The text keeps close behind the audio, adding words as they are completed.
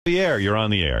The air. You're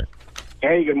on the air.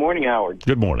 Hey, good morning, Howard.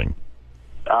 Good morning.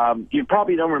 You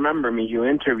probably don't remember me. You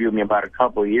interviewed me about a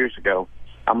couple of years ago.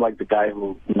 I'm like the guy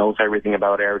who knows everything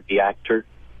about Eric, the actor.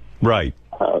 Right.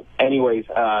 Anyways,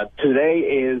 today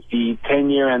is the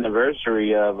 10-year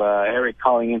anniversary of Eric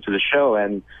calling into the show.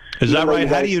 And is that right?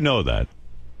 How do you know that?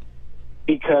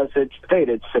 Because it's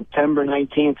dated September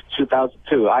 19th,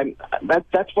 2002.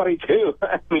 That's what I do.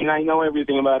 I mean, I know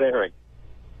everything about Eric.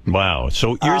 Wow.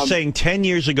 So you're saying 10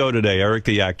 years ago today, Eric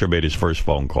the actor made his first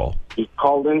phone call. He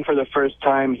called in for the first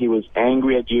time. He was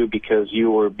angry at you because you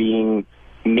were being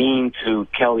mean to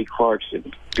Kelly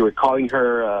Clarkson. You were calling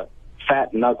her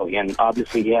fat and ugly, and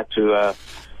obviously he had to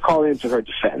call into her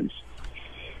defense.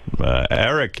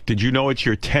 Eric, did you know it's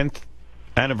your 10th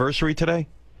anniversary today?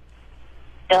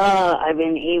 I've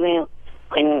been emailing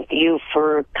you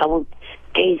for a couple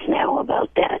days now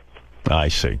about that. I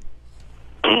see.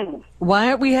 Why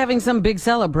aren't we having some big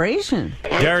celebration?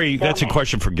 Gary, that's a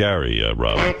question for Gary,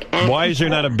 Rob. Why is there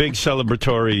not a big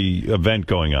celebratory event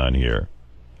going on here?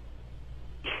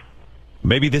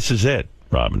 Maybe this is it,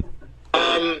 Robin.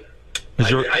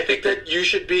 I think that you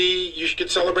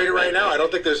should celebrate it right now. I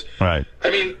don't think there's... Right.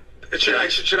 I mean, should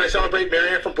I celebrate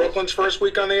Marianne from Brooklyn's first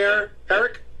week on the air,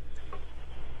 Eric?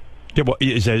 Yeah, well,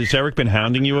 has Eric been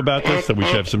hounding you about this, that we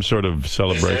should have some sort of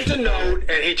celebration? He sent a note,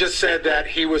 and he just said that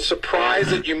he was surprised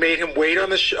that you made him wait on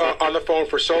the phone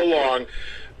for so long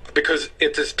because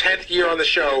it's his 10th year on the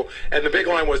show, and the big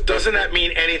line was, doesn't that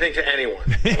mean anything to anyone?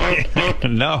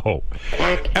 No.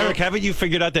 Eric, haven't you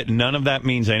figured out that none of that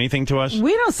means anything to us?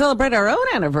 We don't celebrate our own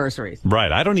anniversaries.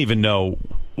 Right. I don't even know,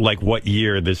 like, what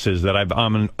year this is that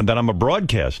I'm a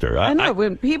broadcaster. I know.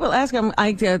 When people ask,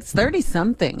 it's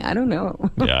 30-something. I don't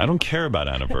know. Yeah, I don't care about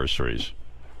anniversaries.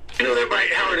 You know that, right,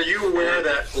 Howard, are you aware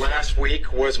that last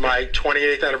week was my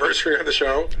 28th anniversary on the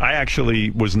show? I actually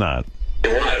was not.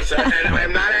 It was, and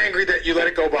I'm not angry that you let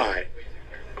it go by.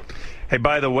 Hey,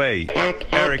 by the way,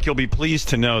 Eric, you'll be pleased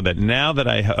to know that now that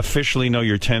I officially know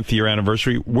your 10th year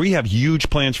anniversary, we have huge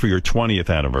plans for your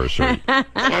 20th anniversary.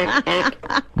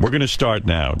 We're going to start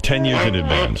now, 10 years in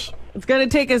advance. It's going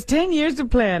to take us 10 years to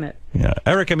plan it. Yeah.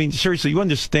 Eric, I mean, seriously, you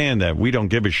understand that we don't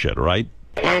give a shit, right?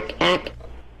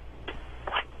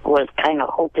 Was kind of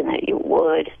hoping that you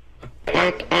would.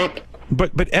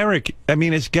 But Eric, I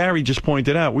mean, as Gary just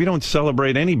pointed out, we don't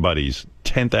celebrate anybody's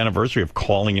 10th anniversary of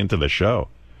calling into the show.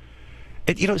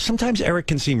 You know, sometimes Eric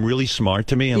can seem really smart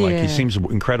to me, and like he seems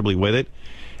incredibly with it.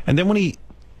 And then when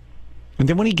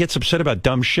he gets upset about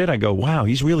dumb shit, I go, "Wow,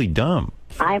 he's really dumb."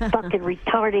 I'm fucking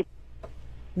retarded.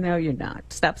 No, you're not.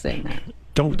 Stop saying that.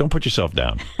 Don't put yourself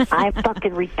down. I'm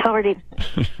fucking retarded.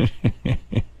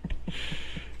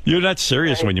 You're not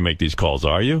serious when you make these calls,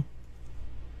 are you?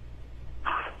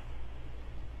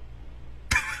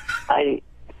 I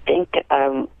think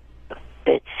I'm a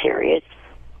bit serious.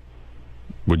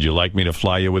 Would you like me to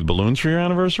fly you with balloons for your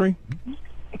anniversary?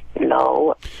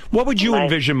 No. What would you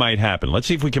envision might happen? Let's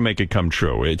see if we can make it come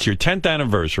true. It's your 10th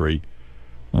anniversary.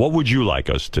 What would you like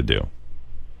us to do?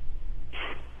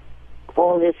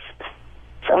 Well,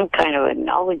 some kind of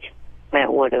acknowledgement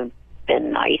would have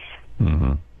been nice.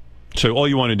 Mm-hmm. So all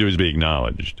you want to do is be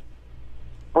acknowledged?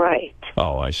 Right.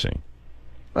 Oh, I see.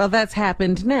 Well, that's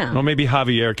happened now. Well, maybe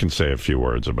Javier can say a few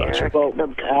words about you. Well,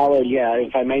 Howard, yeah,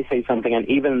 if I may say something, and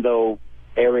even though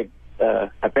Eric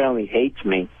apparently hates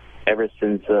me ever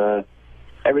since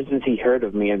he heard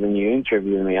of me and then you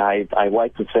interviewed me, I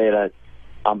like to say that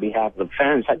on behalf of the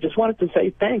fans, I just wanted to say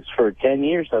thanks for 10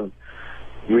 years of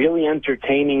really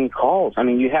entertaining calls. I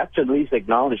mean, you have to at least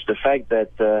acknowledge the fact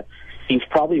that he's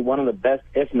probably one of the best,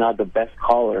 if not the best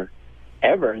caller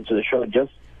ever into the show,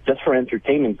 just for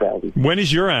entertainment value. When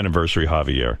is your anniversary,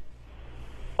 Javier?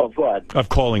 Of what? Of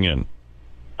calling in.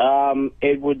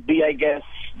 It would be, I guess,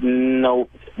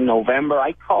 November.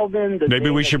 I called in. Maybe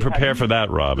we should prepare for that,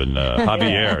 Robin.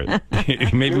 Javier.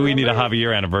 Maybe we need a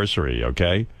Javier anniversary,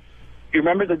 okay? You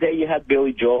remember the day you had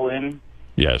Billy Joel in?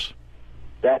 Yes.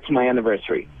 That's my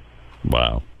anniversary.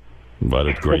 Wow. What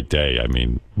a great day. I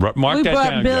mean, mark we that brought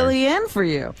down, Billy Gary. in for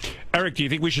you. Eric, do you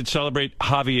think we should celebrate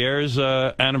Javier's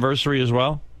anniversary as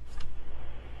well?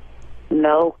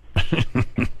 No.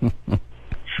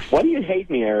 Why do you hate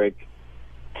me, Eric?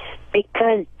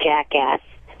 Because, jackass,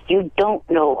 you don't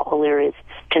know all there is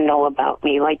to know about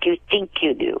me like you think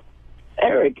you do.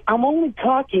 Eric, I'm only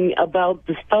talking about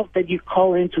the stuff that you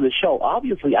call into the show.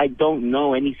 Obviously, I don't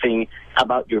know anything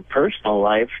about your personal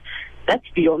life. That's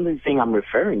the only thing I'm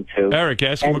referring to. Eric,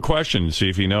 ask him a question and see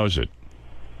if he knows it.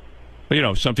 You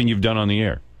know, something you've done on the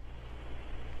air.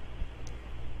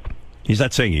 He's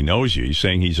not saying he knows you. He's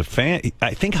saying he's a fan.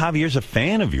 I think Javier's a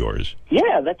fan of yours.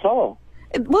 Yeah, that's all.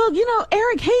 Well, you know,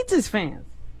 Eric hates his fans.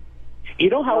 You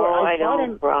know how I thought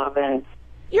don't, him. Robin.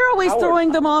 You're always Howard.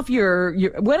 throwing them off your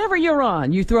whatever you're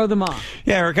on. You throw them off.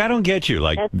 Yeah, Eric, I don't get you.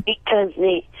 Like, That's because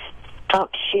they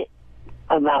talk shit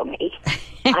about me.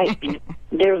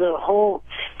 There's a whole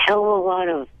hell of a lot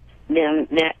of them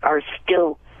that are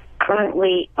still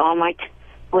currently on my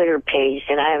Twitter page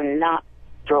that I have not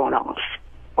thrown off.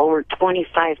 Over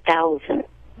 25,000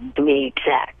 to be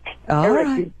exact. All Eric,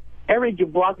 right. Eric, you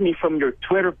blocked me from your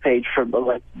Twitter page for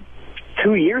like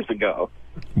 2 years ago.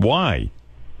 why?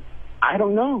 I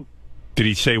don't know. Did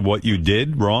he say what you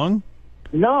did wrong?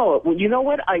 No, well, you know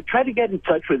what? I tried to get in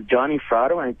touch with Johnny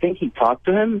Fratto, and I think he talked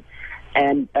to him.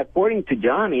 And according to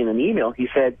Johnny in an email, he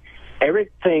said,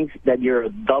 Eric thinks that you're a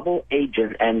double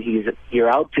agent and you're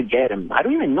out to get him. I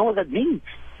don't even know what that means.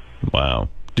 Wow.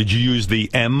 Did you use the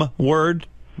M word,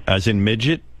 as in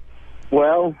midget?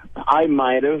 Well, I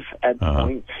might have at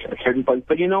certain points.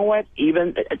 But you know what?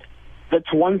 Even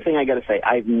that's one thing I got to say.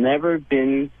 I've never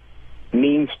been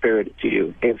mean-spirited to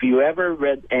you. If you ever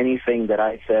read anything that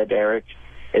I said, Eric,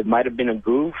 it might have been a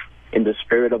goof in the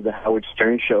spirit of the Howard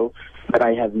Stern show, but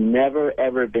I have never,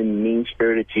 ever been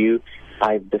mean-spirited to you.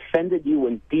 I've defended you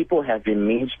when people have been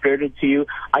mean-spirited to you.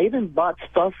 I even bought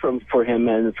stuff for him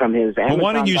and from his Amazon. Well,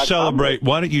 why don't you celebrate?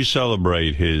 Why don't you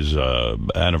celebrate his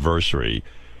anniversary?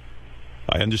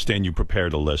 I understand you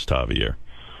prepared a list, Javier.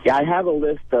 Yeah, I have a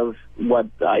list of what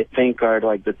I think are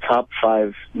like the top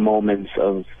 5 moments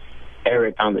of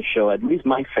Eric on the show, at least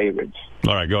my favorites.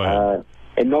 All right, go ahead.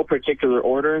 In no particular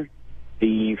order,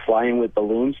 the flying with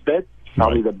balloons bit,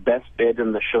 probably the best bit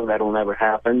in the show that'll never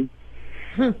happen.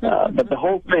 But the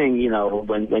whole thing, you know,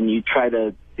 when you try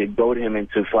to goad him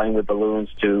into flying with balloons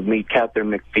to meet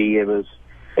Catherine McPhee,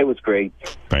 it was great.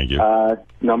 Thank you.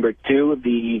 Number 2,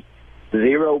 the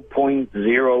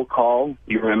 0.0 call.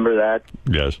 You remember that?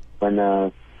 Yes. When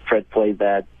Fred played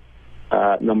that.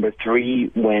 Number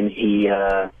 3, when he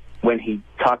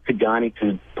talked to Johnny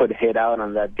to put a hit out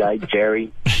on that guy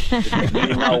Jerry.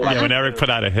 Yeah, when Eric put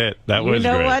out a hit, that was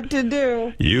great. You know what to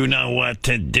do. You know what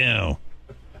to do.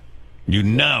 You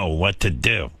know what to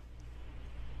do.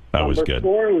 That was good.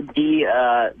 Number 4 would be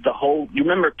the whole. You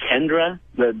remember Kendra,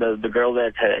 the girl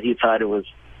that he thought it was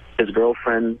his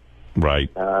girlfriend.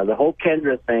 Right. The whole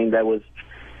Kendra thing. That was.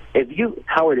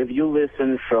 Howard, if you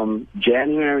listen from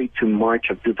January to March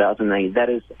of 2009, that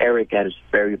is Eric at his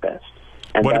very best.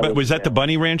 And What about was that the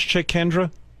Bunny Ranch chick,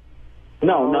 Kendra?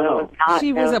 No.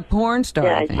 She was a porn star.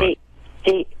 I Yeah, think.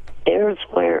 see, there's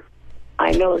where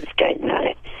I know this guy's not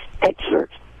an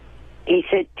expert. He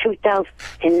said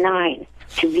 2009.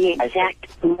 To be exact,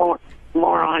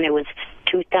 moron, it was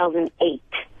 2008.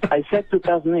 I said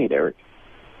 2008, Eric.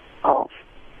 Oh,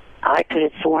 I could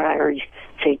have sworn I heard you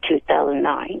say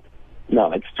 2009.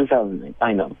 No, it's 2008.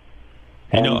 I know.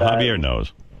 You know, And, Javier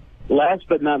knows. Last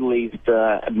but not least,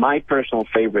 my personal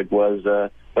favorite was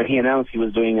when he announced he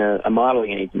was doing a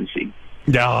modeling agency.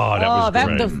 Oh,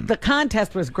 that was great. The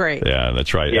contest was great. Yeah,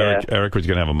 that's right. Yeah. Eric was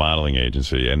going to have a modeling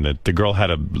agency, and the girl had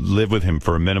to live with him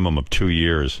for a minimum of 2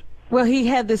 years. Well, he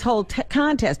had this whole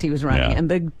contest he was running, Yeah.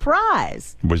 and the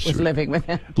prize was living with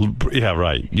him. Yeah,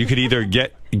 right. You could either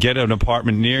get an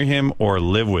apartment near him or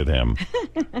live with him.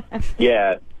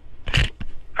 Yeah,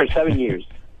 for 7 years.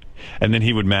 And then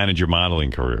he would manage your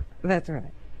modeling career. That's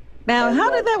right. Now,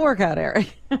 how did that work out, Eric?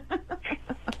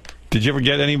 Did you ever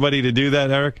get anybody to do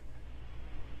that, Eric?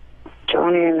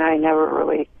 Johnny and I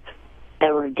never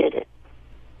did it.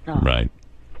 Oh. Right.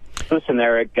 Listen,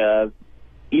 Eric,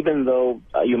 even though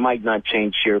you might not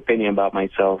change your opinion about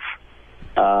myself,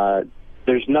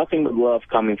 there's nothing but love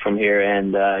coming from here.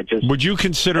 And just Would you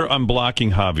consider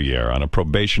unblocking Javier on a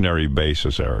probationary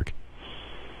basis, Eric,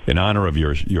 in honor of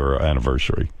your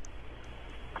anniversary?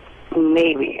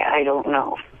 Maybe. I don't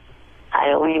know. I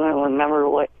don't even remember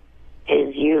what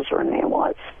his username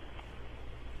was.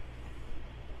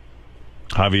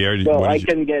 Javier, so what I is-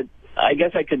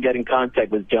 guess I could get in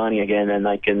contact with Johnny again, and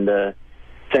I can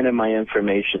send him my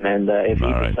information. And if he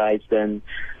All right. decides, then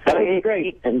that would be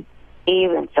great. And He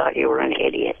even thought you were an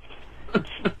idiot.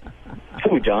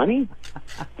 who, Johnny?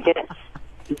 Yes.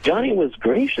 Johnny was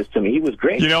gracious to me. He was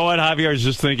great. You know what, Javier? I was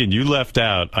just thinking, you left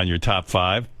out on your top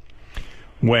 5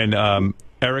 when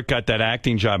Eric got that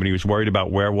acting job and he was worried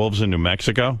about werewolves in New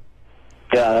Mexico.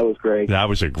 Yeah, that was great. That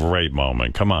was a great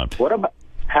moment. Come on. What about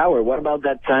Howard? What about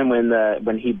that time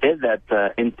when he did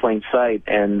that in plain sight,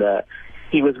 and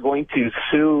he was going to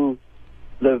sue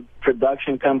the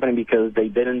production company because they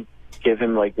didn't give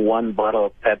him like one bottle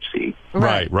of Pepsi?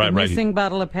 Right. The missing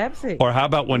bottle of Pepsi. Or how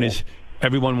about when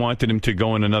everyone wanted him to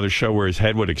go in another show where his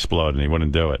head would explode and he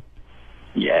wouldn't do it?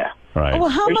 Yeah. Right. Well,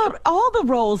 how about all the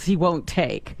roles he won't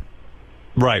take?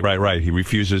 Right. He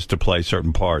refuses to play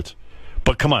certain parts.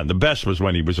 But come on, the best was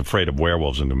when he was afraid of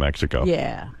werewolves in New Mexico.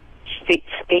 Yeah.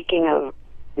 Speaking of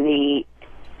the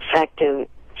effective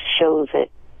shows that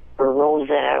or roles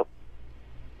that I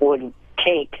would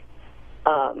take,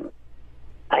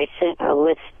 I sent a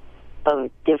list of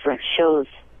different shows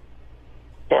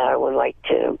that I would like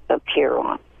to appear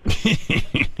on.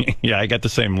 Yeah, I got the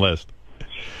same list.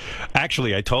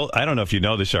 Actually, I don't know if you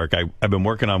know this, Eric. I've been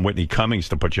working on Whitney Cummings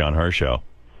to put you on her show.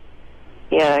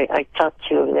 Yeah, I talked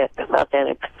to you about that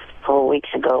a couple of weeks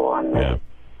ago on the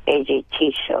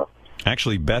AJT show.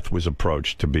 Actually, Beth was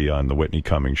approached to be on the Whitney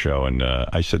Cummings show, and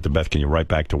I said to Beth, can you write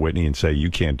back to Whitney and say you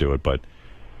can't do it? But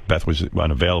Beth was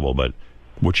unavailable, but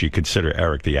would she consider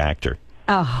Eric the actor?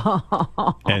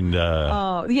 Oh. And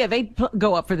yeah, they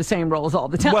go up for the same roles all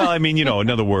the time. well, I mean, in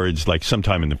other words, like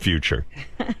sometime in the future.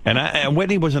 And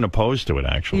Whitney wasn't opposed to it,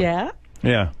 actually. Yeah?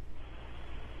 Yeah.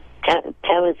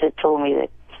 Tabitha told me that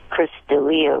Chris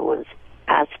D'Elia was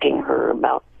asking her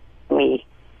about me.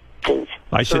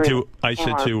 I said to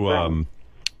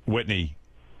Whitney,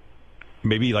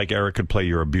 maybe like Eric could play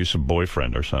your abusive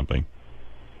boyfriend or something.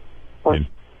 Well,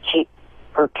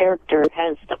 her character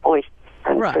has the boyfriend,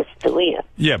 Right. Chris D'Elia.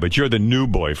 Yeah, but you're the new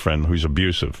boyfriend who's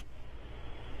abusive.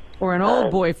 Or an old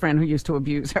boyfriend who used to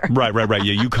abuse her. Right.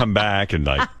 Yeah, you come back and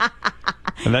like,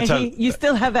 and that's And you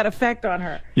still have that effect on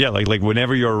her. Yeah, like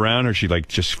whenever you're around her, she like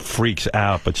just freaks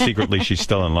out, but secretly she's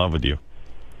still in love with you.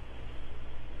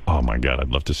 Oh my God, I'd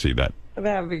love to see that.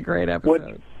 That would be a great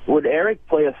episode. Would Eric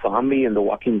play a zombie in The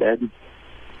Walking Dead?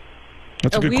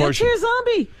 That's a good question. wheelchair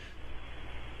zombie?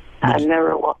 I've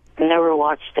never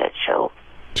watched that show.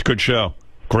 It's a good show.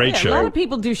 Great A lot show. of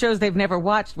people do shows they've never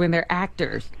watched when they're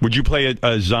actors. Would you play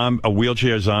a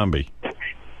wheelchair zombie?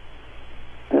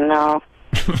 No.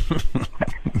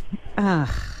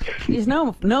 He's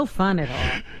no fun at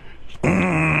all.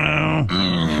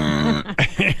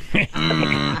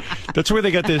 That's where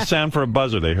they got this sound for a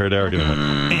buzzer. They heard Eric and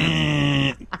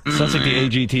they went, sounds like the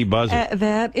AGT buzzer.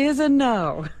 That is a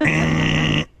no.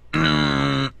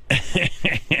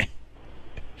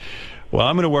 Well,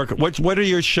 I'm going to work. What are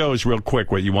your shows, real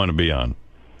quick, what you want to be on?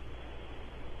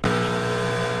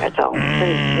 That's all.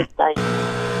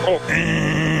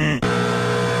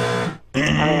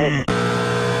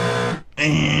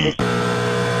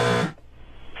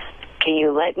 Can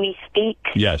you let me speak?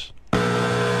 Yes.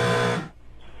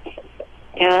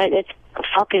 It's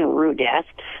fucking rude to ask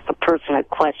a person a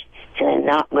question and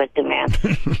not let them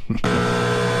answer.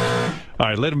 All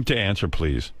right, let him to answer,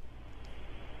 please.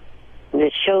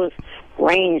 The shows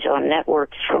range on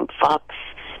networks from Fox,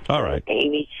 All right.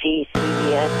 ABC,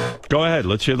 CBS. Go ahead.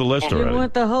 Let's hear the list You already.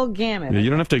 want the whole gamut. You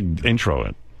don't have to intro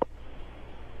it.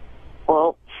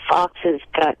 Well, Fox has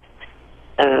got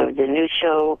the new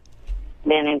show,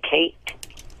 Ben and Kate.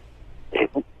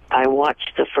 I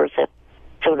watched the first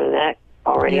episode of that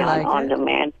already You like on it?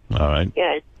 demand. All right.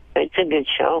 Yeah, it's a good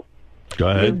show. Go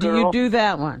ahead. Do you do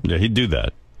that one? Yeah, he'd do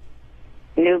that.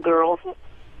 New Girl.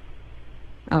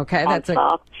 Okay, that's a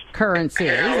Fox. current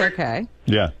series. Okay.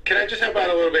 Yeah. Can I just help out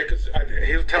a little bit? Because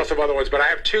he'll tell some other ones, but I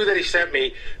have two that he sent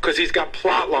me because he's got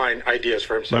plot line ideas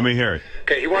for himself. Let me hear it.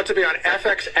 Okay, he wants to be on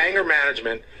FX Anger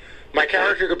Management. My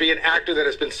character could be an actor that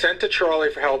has been sent to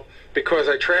Charlie for help because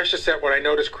I trashed the set when I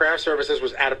noticed craft services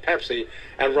was out of Pepsi,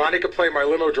 and Ronnie could play my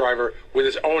limo driver with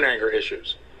his own anger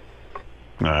issues.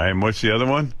 All right, and what's the other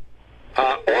one?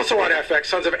 Also on FX,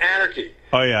 Sons of Anarchy.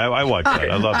 Oh, yeah, I watch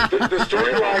that. I love it. The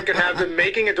storyline could have them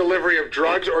making a delivery of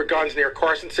drugs or guns near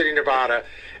Carson City, Nevada,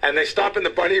 and they stop in the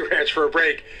Bunny Ranch for a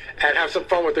break and have some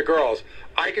fun with the girls.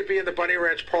 I could be in the Bunny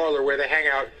Ranch parlor where they hang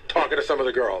out talking to some of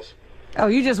the girls. Oh,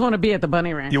 you just want to be at the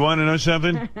Bunny Ranch. You want to know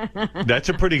something? That's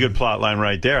a pretty good plot line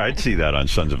right there. I'd see that on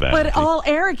Sons of Anarchy. But all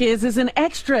Eric is an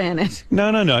extra in it.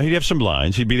 No. He'd have some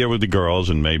lines. He'd be there with the girls,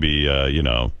 and maybe,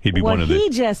 he'd be one of the... What he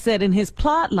just said in his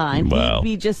plot line, Well.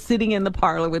 he'd be just sitting in the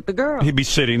parlor with the girl. He'd be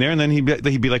sitting there, and then he'd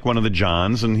be like one of the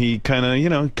Johns, and he kind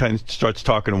of starts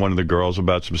talking to one of the girls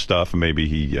about some stuff, and maybe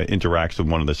he interacts with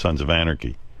one of the Sons of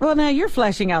Anarchy. Well, now you're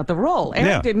fleshing out the role. Eric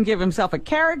Yeah. didn't give himself a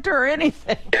character or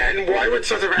anything. And why would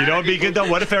Sons of Anarchy... You know, it'd be good though.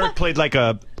 What if Eric played like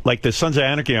the Sons of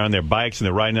Anarchy are on their bikes and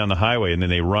they're riding down the highway, and then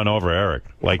they run over Eric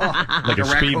like a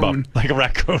speed bump, like a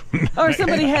raccoon. Or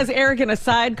somebody has Eric in a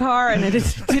sidecar and it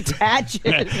just detaches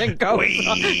and goes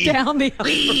down the other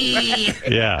way.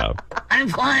 Yeah, I'm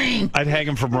flying. I'd hang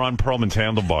him from Ron Perlman's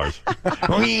handlebars.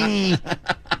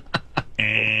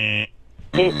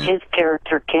 His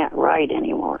character can't ride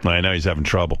anymore. I know he's having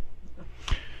trouble.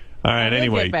 All right, He'll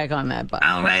anyway. get back on that bike.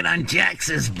 I'll ride on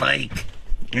Jax's bike.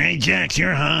 Hey, Jax,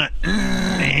 you're hot.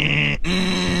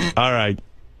 All right.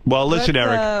 Well, listen,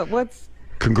 Eric. What's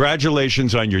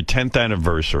Congratulations on your 10th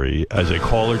anniversary as a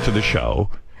caller to the show.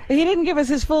 He didn't give us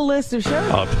his full list of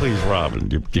shows. Oh, please, Robin,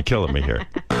 you're killing me here.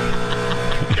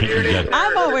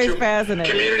 I'm always fascinated.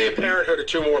 Community and Parenthood are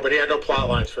two more, but he had no plot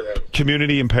lines for them.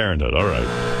 Community and Parenthood. All right.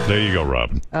 There you go,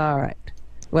 Robin. All right.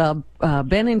 Well,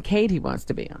 Ben and Kate he wants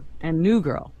to be on. And New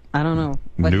Girl. I don't know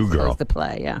what New he's Girl. supposed to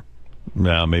play, yeah.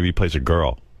 Now, maybe he plays a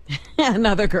girl.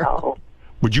 Another girl. Oh,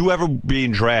 Would you ever be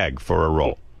in drag for a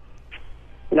role?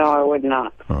 no, I would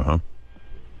not. Uh-huh.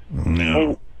 No.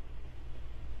 And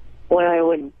what I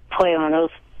would play on those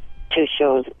two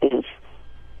shows is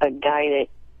a guy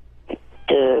that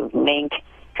the main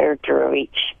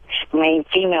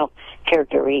female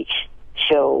character of each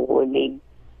show would be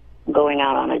going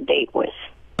out on a date with.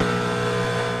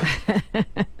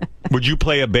 Would you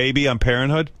play a baby on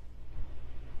Parenthood?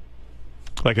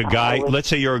 Like a guy, let's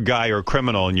say you're a guy or a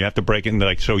criminal and you have to break into,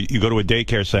 like, so you go to a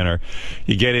daycare center,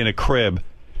 you get in a crib,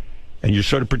 and you're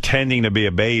sort of pretending to be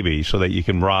a baby so that you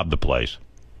can rob the place.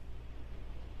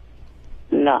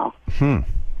 No. Now,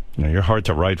 you're hard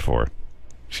to write for.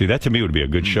 See, that to me would be a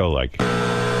good show. Like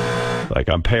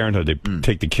on Parenthood, they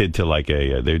take the kid to like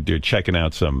they're checking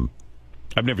out some.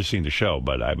 I've never seen the show,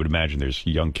 but I would imagine there's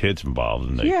young kids involved,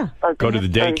 and they go to the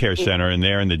daycare center, and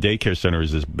there in the daycare center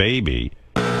is this baby.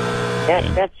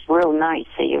 That's real nice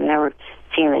that you've never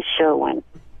seen the show when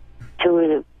two of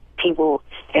the people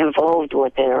involved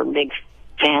with it are big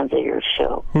fans of your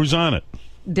show. Who's on it?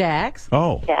 Dax.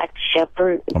 Oh. Dax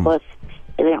Shepard, plus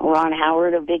isn't Ron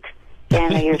Howard a big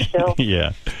fan of your show?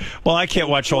 Yeah. Well, I can't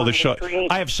watch all the shows.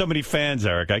 I have so many fans,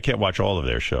 Eric. I can't watch all of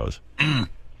their shows.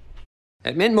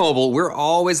 At Mint Mobile, we're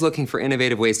always looking for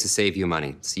innovative ways to save you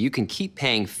money, so you can keep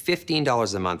paying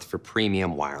 $15 a month for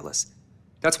premium wireless.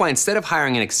 That's why instead of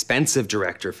hiring an expensive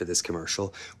director for this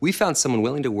commercial, we found someone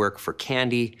willing to work for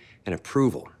candy and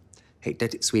approval. Hey,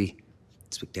 sweetie,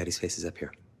 Daddy's face is up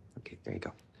here. Okay, there you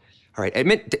go. All right,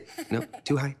 no,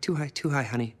 too high,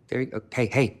 honey. There you go.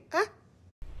 Hey.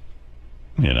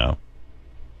 You know.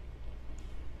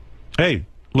 Hey,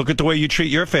 look at the way you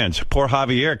treat your fans. Poor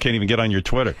Javier can't even get on your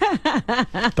Twitter.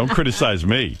 Don't criticize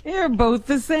me. You're both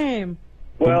the same.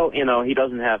 Well, you know, he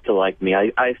doesn't have to like me.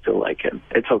 I still like him.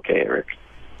 It's okay, Eric.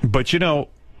 But, you know,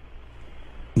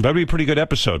 that'd be a pretty good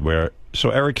episode where, so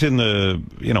Eric's in the,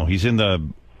 you know, he's in the,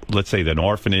 let's say, an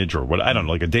orphanage or what, I don't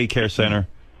know, like a daycare center.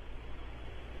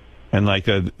 And like,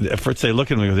 at first they look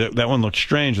at him, that one looks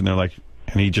strange, and they're like,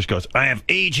 and he just goes, I have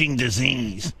aging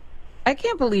disease. I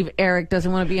can't believe Eric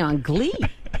doesn't want to be on Glee.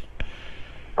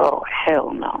 Oh,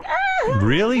 hell no.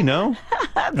 Really? No?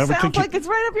 Sounds like it's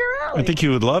right up your alley. I think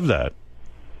you would love that.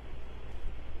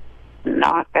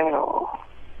 Not at all.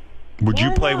 Would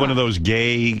you play one of those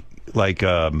gay, like,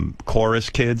 chorus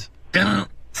kids?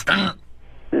 Stop.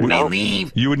 Nope.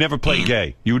 Leave. You would never play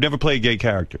gay. You would never play a gay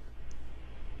character.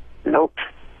 Nope.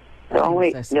 The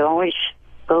only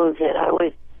shows that I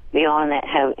would be on that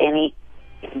have any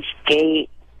gay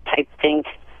type things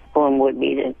one would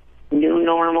be the New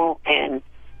Normal and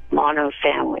Modern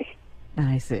Family.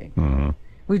 I see. Mm-hmm.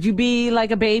 Would you be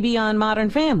like a baby on Modern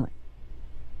Family?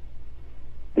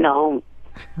 No.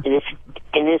 In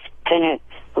this kind of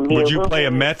would you play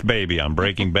a meth baby on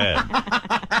Breaking Bad?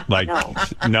 Like,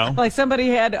 no? Like somebody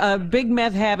had a big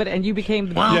meth habit and you became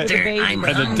the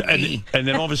baby. And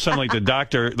then all of a sudden, like the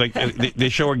doctor, like they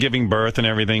show her giving birth and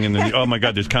everything, and then, oh my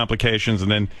God, there's complications,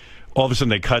 and then all of a sudden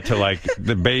they cut to like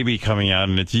the baby coming out,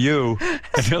 and it's you.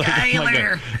 And they're like, oh my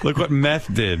God, look what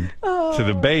meth did to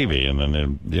the baby. And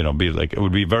then, be like, it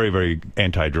would be very, very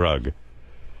anti-drug. It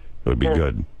would be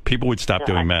good. People would stop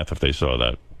doing meth if they saw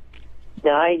that.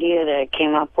 The idea that I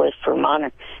came up with for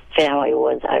Modern Family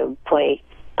was I would play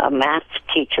a math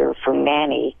teacher for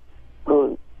Manny,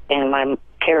 and my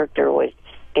character would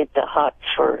get the hots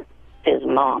for his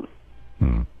mom.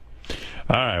 All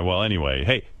right. Well, anyway,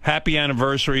 hey, happy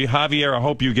anniversary, Javier. I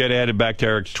hope you get added back to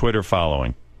Eric's Twitter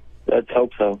following. Let's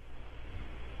hope so.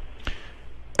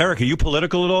 Eric, are you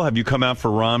political at all? Have you come out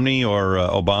for Romney or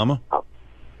Obama? Oh.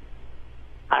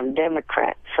 I'm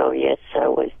Democrat, so yes, I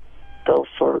would go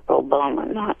for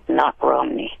Obama, not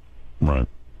Romney. Right.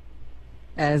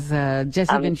 As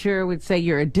Jesse Ventura would say,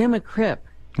 you're a Democrat.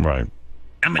 Right.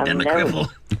 I'm a Democrat.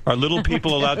 Are little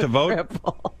people allowed to vote?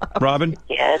 Robin?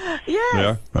 Yes. Yes.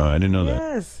 Yeah. Oh, I didn't know that.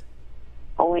 Yes.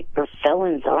 Only for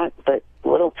felons aren't, but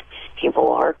little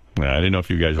people are. Yeah, I didn't know if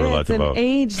you guys were allowed to vote. It's an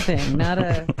age thing, not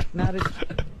a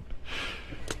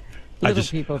little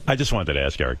people. I just wanted to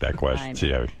ask Eric that question.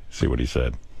 See what he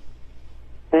said.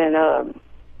 And I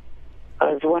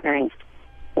was wondering,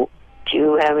 do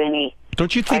you have any?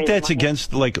 Don't you think that's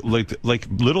against like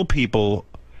little people?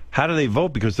 How do they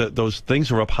vote? Because those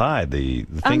things are up high.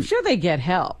 I'm sure they get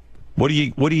help. What do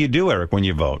you do, Eric, when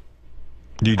you vote?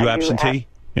 Do you do absentee?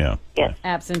 Yeah. Yes.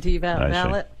 Absentee I see.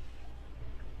 ballot.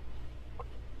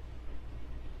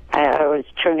 I was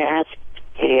trying to ask,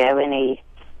 do you have any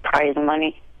prize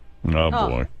money? Oh,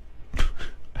 boy.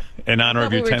 In honor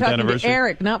of We your were 10th talking anniversary? to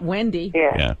Eric, not Wendy.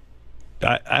 Yeah.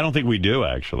 Yeah. I don't think we do,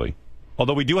 actually.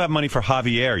 Although we do have money for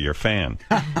Javier, your fan.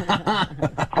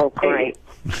 Oh, great.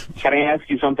 Can I ask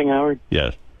you something, Howard?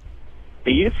 Yes.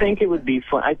 Do you think it would be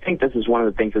fun? I think this is one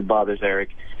of the things that bothers Eric.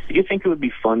 Do you think it would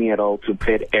be funny at all to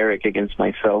pit Eric against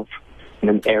myself in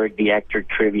an Eric the Actor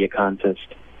trivia contest?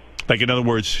 Like, in other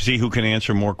words, see who can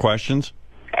answer more questions?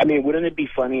 I mean, wouldn't it be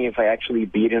funny if I actually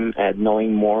beat him at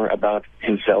knowing more about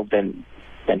himself than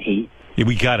he? Yeah,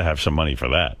 we got to have some money for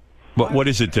that. What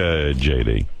is it,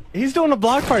 JD? He's doing a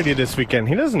block party this weekend.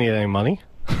 He doesn't need any money.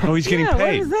 Oh, he's getting Yeah,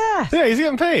 paid. what is that? Yeah, he's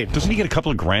getting paid. Doesn't he get a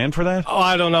couple of grand for that? Oh,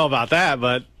 I don't know about that,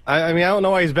 but I mean, I don't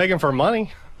know why he's begging for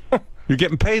money. You're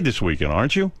getting paid this weekend,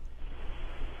 aren't you?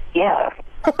 Yeah.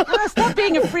 Stop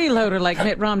being a freeloader like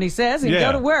Mitt Romney says and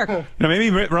go to work. Now,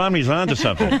 maybe Mitt Romney's onto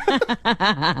something.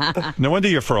 No wonder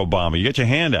you're for Obama. You get your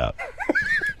hand out.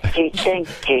 Thanks,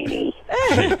 JD.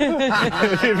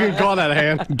 If you can call that a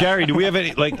hand. Gary, do we have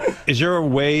any, like, is there a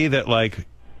way that, like,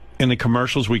 in the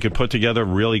commercials we could put together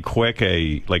really quick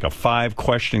a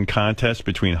 5-question contest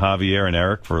between Javier and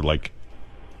Eric for, like,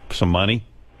 some money?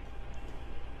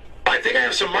 I think I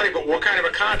have some money, but what kind of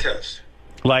a contest?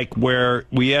 Like, where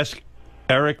we ask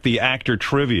Eric the Actor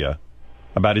trivia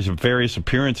about his various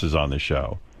appearances on the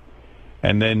show,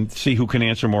 and then see who can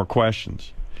answer more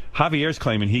questions. Javier's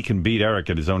claiming he can beat Eric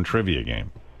at his own trivia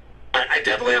game. I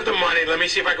definitely have the money. Let me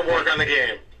see if I can work on the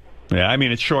game. Yeah, I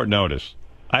mean, it's short notice.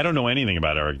 I don't know anything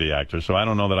about Eric the Actor, so I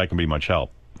don't know that I can be much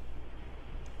help.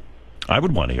 I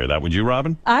would want to hear that. Would you,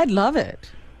 Robin? I'd love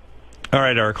it. All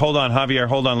right, Eric, hold on. Javier,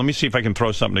 hold on. Let me see if I can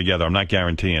throw something together. I'm not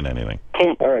guaranteeing anything.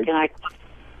 Can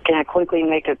I quickly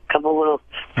make a couple little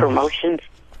promotions?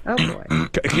 Oh, boy.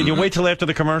 Can you wait till after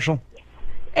the commercial?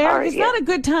 Eric, it's not a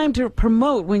good time to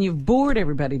promote when you've bored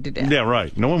everybody to death. Yeah,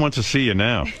 right. No one wants to see you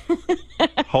now.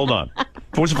 Hold on. If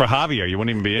it wasn't for Javier, you wouldn't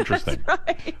even be interesting.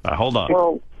 Right. Hold on.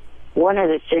 Well, one of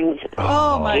the things...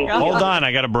 Oh, my God. Hold on.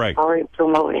 I got a break. Already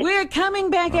promoted. We're coming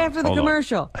back after the hold on.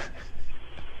 commercial.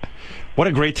 What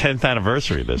a great 10th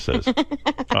anniversary this is.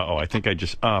 Uh-oh, I think I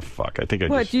just... Oh, fuck. I think I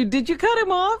What, just... did you cut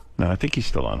him off? No, I think he's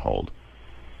still on hold.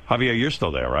 Javier, you're still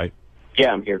there, right?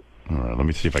 Yeah, I'm here. All right, let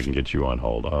me see if I can get you on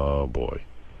hold. Oh, boy.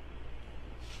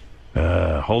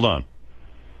 Hold on.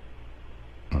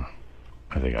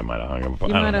 I think I might have hung up.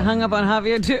 You might have hung up on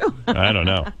Javier, too? I don't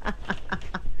know.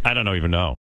 I don't even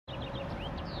know.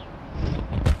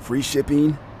 Free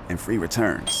shipping and free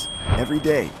returns. Every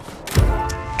day.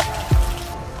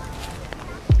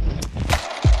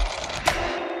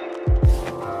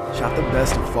 Shop the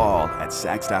best of fall at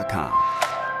Saks.com.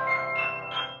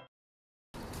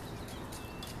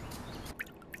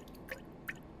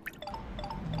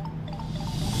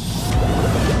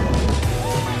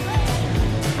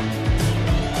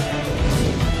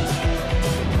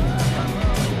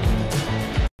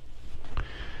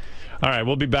 All right,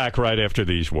 we'll be back right after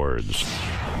these words.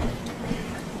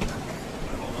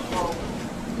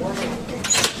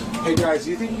 Hey guys, do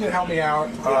you think you can help me out?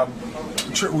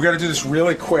 We got to do this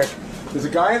really quick. There's a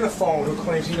guy on the phone who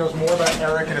claims he knows more about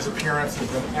Eric and his appearances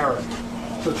than Eric.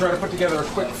 So try to put together a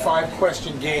quick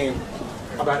 5-question game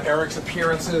about Eric's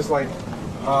appearances, like,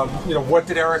 what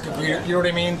did Eric agree to? You know what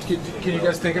I mean? Can you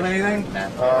guys think of anything?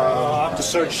 I'll have to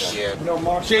search.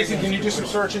 Jason, can you do some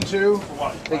searching too?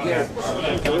 Yeah.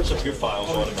 Your files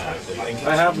automatically.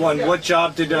 I have one. What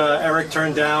job did Eric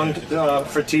turn down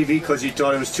for TV because he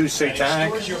thought it was too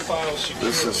satanic?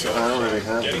 This is, I already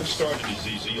have this.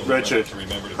 Richard,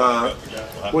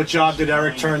 what job did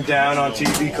Eric turn down on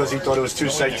TV because he thought it was too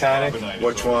satanic?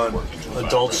 Which one?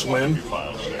 Adult Swim.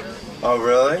 Oh,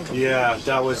 really? Yeah,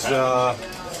 that was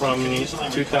from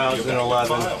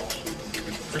 2011.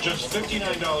 For just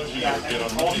 $59 a year,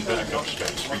 get unlimited backup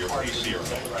space for your PC or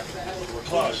Mac.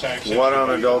 Plus, access What on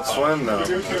Adult Swim, though?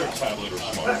 tablet or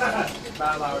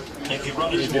smartphone. If you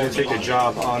run He's going to take a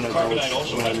job on Adult Carbonite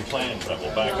also has Swim. plans that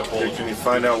will back up all Can you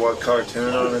find out what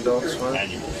cartoon on Adult Swim?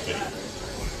 annual fee.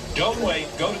 Don't wait.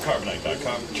 Go to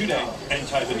Carbonite.com today and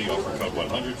type in the offer code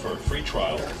 100 for a free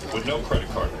trial with no credit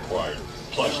card required.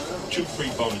 Plus, 2 free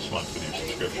bonus months with your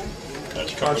subscription.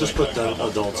 That's I'll just put the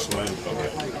Adult Swim.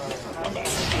 Okay. I'm back.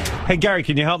 Hey, Gary,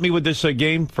 can you help me with this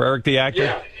game for Eric the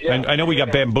Actor? Yeah. I know we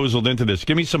got bamboozled into this.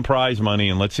 Give me some prize money,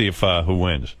 and let's see if who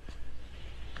wins.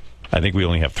 I think we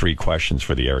only have 3 questions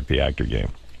for the Eric the Actor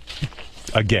game.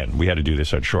 Again, we had to do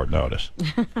this at short notice.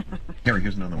 Gary,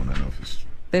 here's another one. I don't know if it's...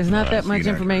 There's not that much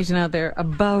Accurate. information out there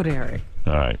about Eric.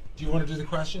 All right. Do you want to do the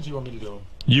questions or you want me to do them?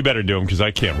 You better do them, because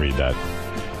I can't read that.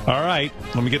 All right,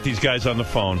 let me get these guys on the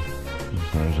phone.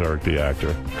 There's Eric, the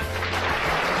actor.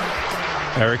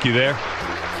 Eric, you there?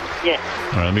 Yes.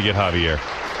 All right, let me get Javier.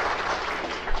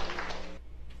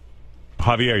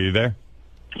 Javier, you there?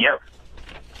 Yep.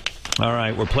 All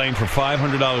right, we're playing for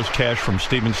 $500 cash from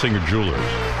Steven Singer Jewelers.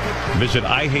 Visit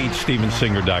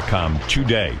IHateStevenSinger.com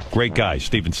today. Great guy,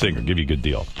 Steven Singer. Give you a good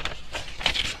deal.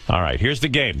 All right, here's the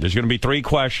game. There's going to be 3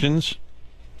 questions.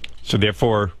 So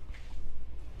therefore,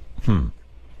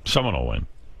 someone will win.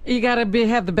 You got to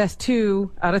have the best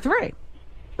 2 out of 3.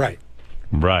 Right.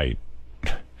 Right.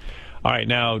 All right,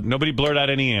 now, nobody blurt out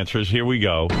any answers. Here we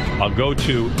go. I'll go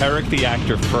to Eric, the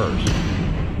actor, first.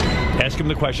 Ask him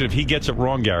the question. If he gets it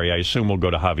wrong, Gary, I assume we'll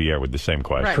go to Javier with the same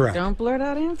question. Right. Correct. Don't blurt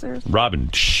out answers. Robin,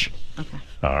 shh. Okay.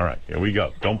 All right, here we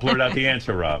go. Don't blurt out the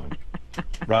answer, Robin.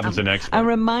 Robin's an expert. I'm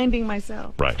reminding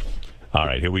myself. Right. All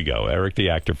right, here we go. Eric, the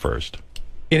actor, first.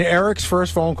 In Eric's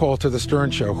first phone call to the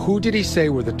Stern Show, who did he say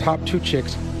were the top 2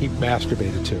 chicks he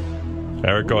masturbated to?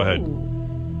 Eric, go ahead.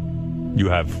 You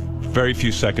have very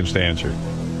few seconds to answer.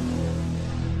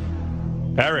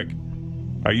 Eric,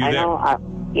 are you there?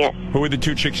 Yes. Who are the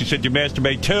 2 chicks you said you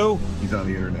masturbate to? He's on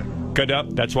the internet. Good up.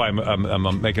 That's why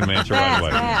I'm making him answer right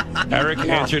away. Eric,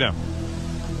 answer now.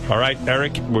 All right,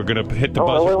 Eric, we're going to hit the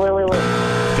buzzer. Wait.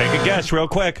 Take a guess real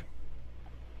quick.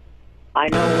 I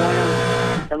know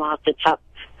one of them off the top of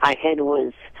my head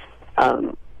was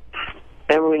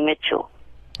Beverly Mitchell.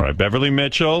 All right, Beverly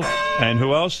Mitchell. And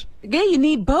who else? Yeah, you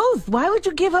need both. Why would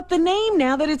you give up the name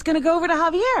now that it's going to go over to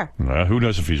Javier? Who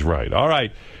knows if he's right. All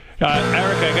right.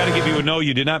 Eric, I got to give you a no.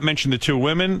 You did not mention the 2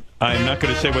 women. I'm not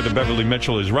going to say whether Beverly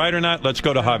Mitchell is right or not. Let's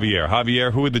go to Javier.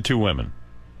 Javier, who are the 2 women?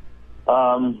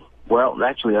 Well,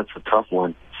 actually, that's a tough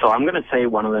one. So I'm going to say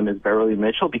one of them is Beverly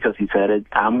Mitchell because he said it.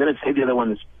 I'm going to say the other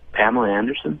one is Pamela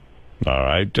Anderson. All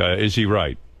right. Is he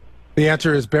right? The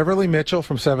answer is Beverly Mitchell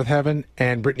from Seventh Heaven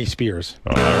and Britney Spears.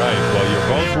 All right. Well, you're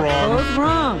both wrong. Both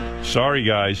wrong. Sorry,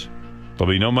 guys.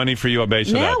 There'll be no money for you on base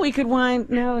of that. Now we could wind...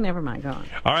 No, never mind. Go on.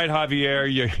 All right,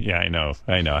 Javier. Yeah, I know.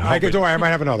 Don't worry, I might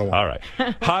have another one. All right.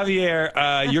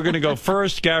 Javier, you're going to go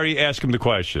first. Gary, ask him the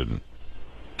question.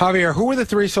 Javier, who were the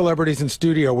 3 celebrities in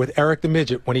studio with Eric the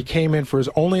Midget when he came in for his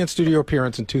only in-studio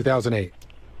appearance in 2008?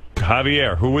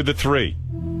 Javier, who were the 3?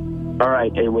 All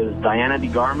right, it was Diana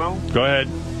DeGarmo. Go ahead.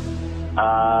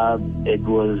 It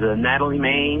was Natalie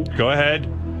Maine. Go ahead.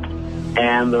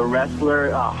 And the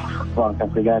wrestler, I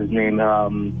forgot his name.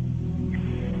 The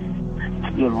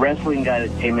wrestling guy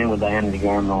that came in with Diana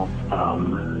DeGarmo.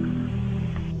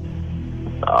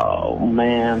 Oh,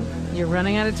 man. You're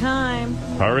running out of time.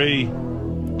 Hurry.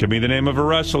 Give me the name of a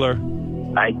wrestler.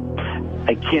 I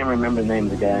can't remember the name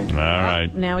of the guy. All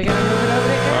right. Now we got to move it over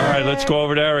to Eric. All right, let's go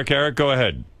over to Eric. Eric, go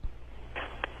ahead.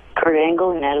 Kurt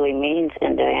Angle, Natalie Maines,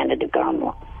 and Diana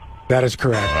DeGarmo. That is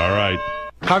correct. All right.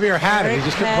 Javier had it. He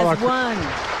just couldn't pull out. Won.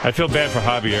 I feel bad for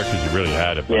Javier because he really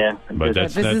had it. But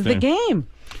this is the game.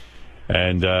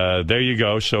 And there you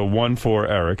go. So 1 for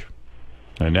Eric.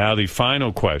 And now the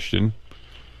final question.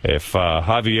 If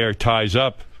Javier ties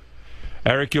up,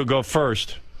 Eric, you'll go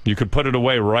first. You could put it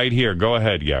away right here. Go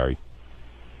ahead, Gary.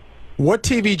 What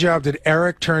TV job did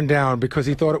Eric turn down because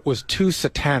he thought it was too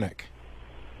satanic?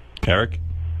 Eric?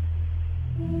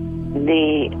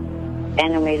 The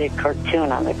animated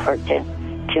cartoon on the Cartoon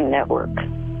Network.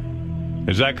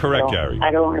 Is that correct, Gary?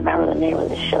 I don't remember the name of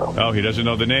the show. Oh, he doesn't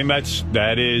know the name?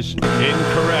 That is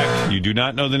incorrect. You do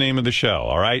not know the name of the show,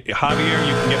 all right? Javier,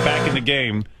 you can get back in the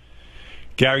game.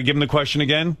 Gary, give him the question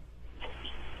again.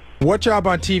 What job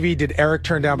on TV did Eric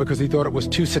turn down because he thought it was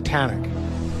too satanic?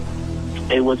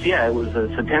 It was a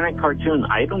satanic cartoon.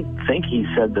 I don't think he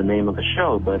said the name of the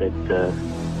show, but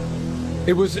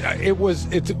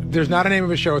there's not a name of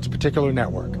a show, it's a particular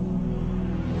network.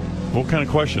 What kind of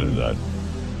question is that?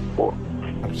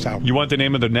 You want the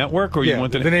name of the network, or you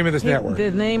want the name of this network?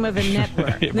 The name of the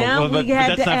network. Now we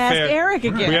had to ask Eric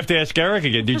again. We have to ask Eric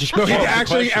again. Did you just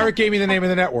actually, Eric gave me the name of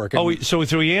the network. So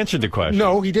he answered the question.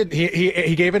 No, he didn't.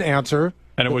 He gave an answer,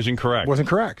 and it was incorrect. Wasn't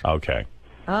correct. Okay.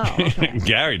 Oh, okay.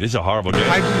 Gary, this is a horrible game.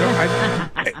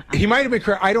 He might have been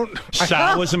correct. I don't.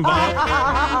 Sal was involved.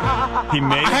 He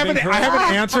may have been correct. I have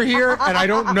an answer here, and I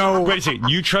don't know. Wait a second.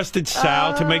 You trusted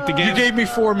Sal to make the game? You gave me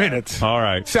 4 minutes. All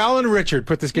right. Sal and Richard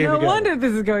put this game together. No wonder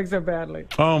this is going so badly.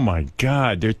 Oh my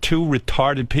God! They're 2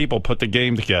 retarded people put the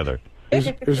game together.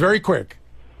 It was very quick.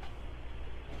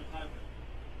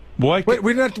 What? Wait,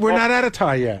 we're not at a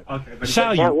tie yet. Okay,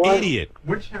 Sal, you idiot!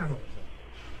 Which channel?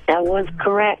 That was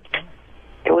correct.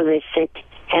 It was a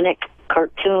satanic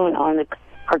cartoon on the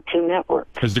Cartoon Network.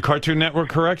 Is the Cartoon Network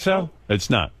correct, Sal?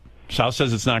 It's not. Sal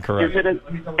says it's not correct.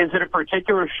 Is it a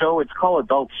particular show? It's called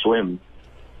Adult Swim.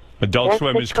 Adult That's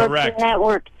Swim the is Cartoon correct.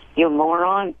 Network, you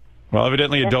moron. Well,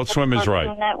 evidently That's Adult the Swim is Cartoon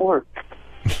right. Network.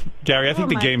 Gary, I think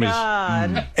the game is...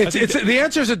 The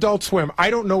answer is Adult Swim. I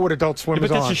don't know what Adult Swim But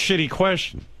is that's on. a shitty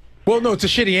question. Well, no, it's a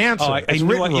shitty answer. Oh, I It's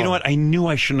knew written you know wrong. what? I knew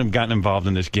I shouldn't have gotten involved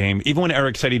in this game. Even when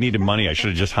Eric said he needed money, I should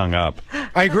have just hung up.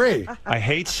 I agree. I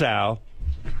hate Sal.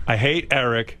 I hate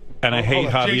Eric. And I hate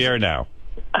hold on, Javier Jason. now.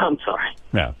 I'm sorry.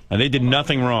 Yeah. And they did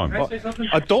nothing wrong. Can I say something?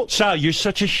 Adult Sal, you're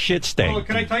such a shit stain. Oh,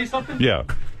 can I tell you something? Yeah.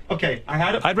 Okay, I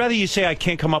had I'd rather you say I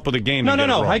can't come up with a game. No, than no, get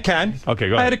it no, wrong. I can. Okay,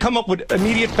 go I had ahead. to come up with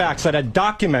immediate facts that had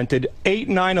documented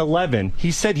 8/9/11.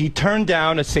 He said he turned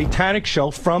down a satanic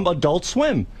show from Adult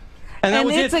Swim. And that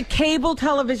was it's it. a cable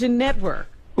television network.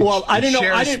 Well, I didn't know.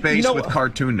 Shares I didn't space you know, with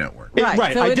Cartoon Network.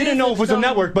 Right, so I it didn't is know it was a its own-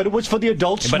 network, but it was for the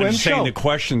Adult But I'm Swim saying show. the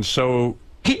question, so...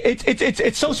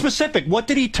 It's so specific. What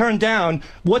did he turn down?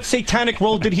 What satanic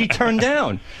role did he turn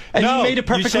down? And no, he made it you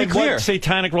perfectly said clear. what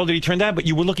satanic role did he turn down, but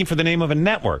you were looking for the name of a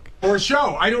network. Or a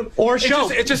show. I don't. Or a show.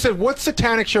 It just said, what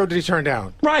satanic show did he turn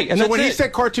down? Right, and so that's when he it.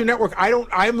 said Cartoon Network,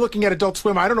 I'm looking at Adult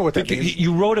Swim. I don't know what that means.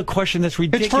 You wrote a question that's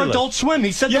ridiculous. It's for Adult Swim.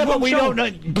 He said Yeah, the but wrong we show. don't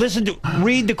know. Listen to...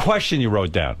 Read the question you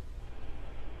wrote down.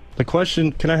 The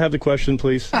question, can I have the question,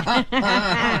 please?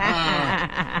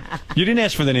 You didn't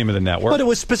ask for the name of the network. But it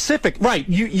was specific. Right.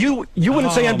 You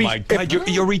wouldn't say Oh, NBC. my God.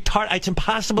 You're retarded. It's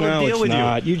impossible No, to deal it's with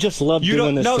not. You just love you.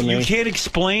 doing Don't, this no, to me. you can't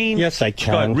explain. Yes, I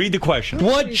Go ahead, can. read the question.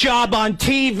 What job on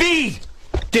TV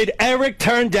did Eric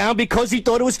turn down because he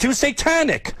thought it was too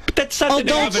satanic? That's something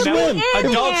Adult to have a Swim.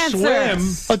 network. Adult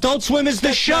Swim. Adult Swim is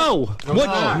the show.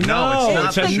 What? No,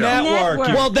 it's a network.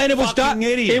 Well, then it was Fucking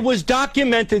idiot. it was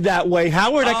documented that way,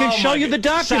 Howard. I can Oh, show my you the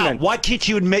God. Sal, document. why can't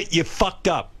you admit you fucked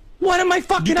up? What am I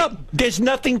fucking up? There's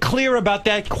nothing clear about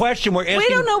that question. We're asking. We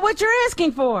don't know what you're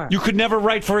asking for. You could never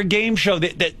write for a game show.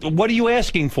 What are you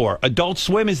asking for? Adult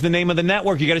Swim is the name of the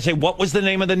network. You got to say what was the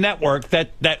name of the network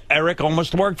that Eric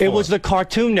almost worked for. It was the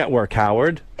Cartoon Network,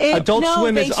 Howard. Adult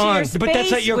Swim is on. But that's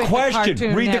not your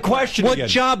question. Read the question What again.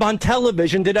 job on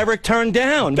television did Eric turn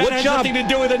down? That what has job? nothing to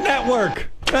do with a network.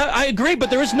 I agree, but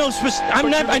there is no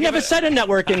I never said a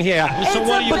network in here. So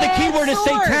what do you- But the key word is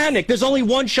source. satanic. There's only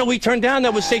one show he turned down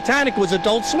that was satanic. Was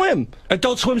Adult Swim.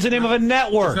 Adult Swim's the name of a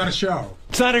network. It's not a show.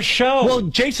 It's not a show. Well,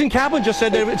 Jason Kaplan just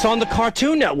said that it's on the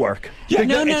Cartoon Network. Yeah,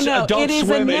 No. it's Adult It is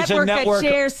Swim. a It's network, a network. that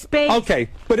shares space. Okay,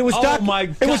 but it was Oh my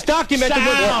God. it was documented.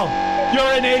 Sal, you're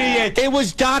an idiot. It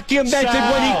was documented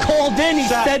Sal. when he called in. He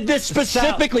Sal. said this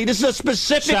specifically. This is a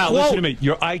specific Sal, quote. listen to me.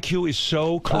 Your IQ is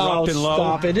so corrupt and low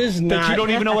stop. It is that not. you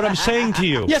don't even know what I'm saying to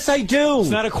you. Yes, I do. It's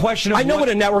not a question of I know what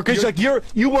a network is. you're- Like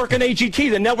you work in AGT.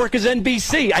 The network is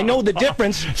NBC. I know the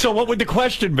difference. So what would the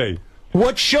question be?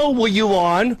 What show were you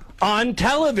on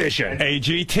television?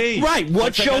 AGT. Right. What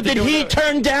What's that show got to did do he with it?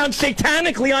 turn down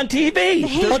satanically on TV?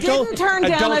 He didn't turn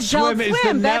down Adult Adult Swim Swim. is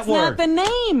the That's network. not the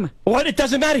name. What? It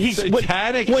doesn't matter. He's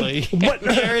Satanically. What?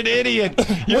 You're an idiot.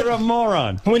 You're a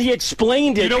moron. When he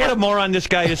explained it, You know what a moron this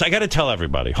guy is? I got to tell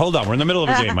everybody. Hold on. We're in the middle of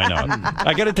a game. I know.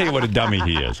 I got to tell you what a dummy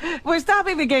he is. We're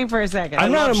stopping the game for a second.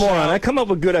 I'm not a love moron. Sal. I come up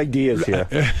with good ideas here.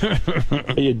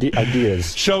 Ideas.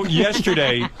 So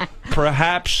yesterday,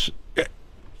 perhaps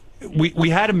we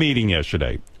had a meeting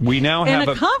yesterday. We now In have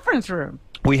a conference room.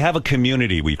 we have a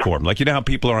community we formed. Like you know how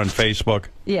people are on Facebook.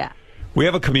 Yeah. We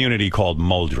have a community called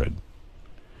Moldred.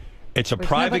 It's a Which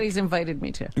private. nobody's invited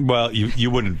me to. Well,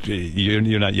 you wouldn't.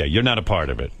 You're not. Yeah, you're not a part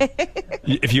of it.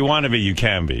 If you want to be, you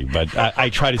can be. But I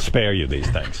try to spare you these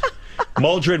things.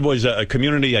 Moldred was a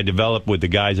community I developed with the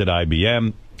guys at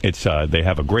IBM. It's they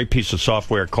have a great piece of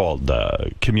software called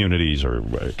Communities or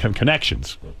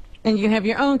Connections. And you have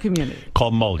your own community.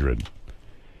 Called Moldred.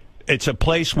 It's a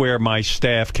place where my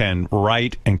staff can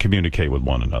write and communicate with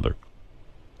one another.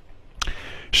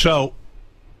 So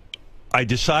I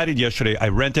decided yesterday I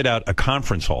rented out a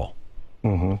conference hall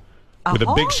with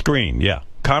a big screen. Yeah,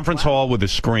 conference hall with a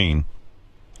screen.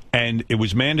 And it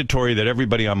was mandatory that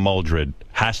everybody on Moldred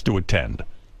has to attend.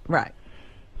 Right.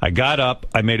 I got up,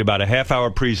 I made about a half-hour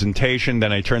presentation,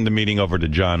 then I turned the meeting over to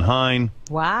John Hine.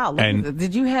 Wow. And-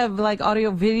 Did you have like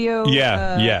audio, video?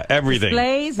 Yeah, everything.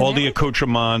 Displays and all the everything?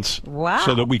 accoutrements. Wow.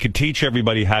 So that we could teach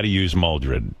everybody how to use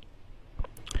Moldred.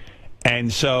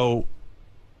 And so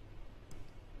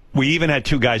we even had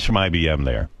two guys from IBM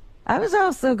there. I was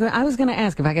also going to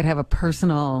ask if I could have a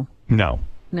personal. No.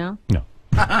 No? No.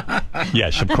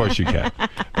 Yes, of course you can.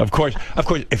 Of course.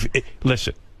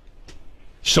 Listen.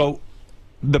 So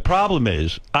the problem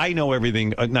is, I know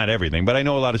everything, not everything, but I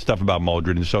know a lot of stuff about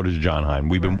Moldred, and so does John Hine.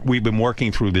 We've been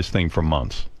working through this thing for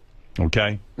months.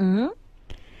 Okay? Mm-hmm.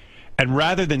 And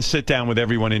rather than sit down with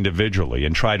everyone individually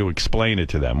and try to explain it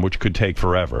to them, which could take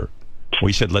forever,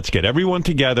 we said, let's get everyone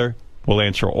together. We'll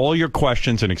answer all your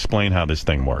questions and explain how this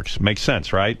thing works. Makes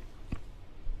sense, right?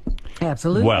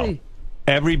 Absolutely. Well,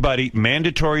 everybody,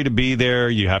 mandatory to be there.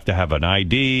 You have to have an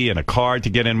ID and a card to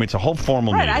get in. It's a whole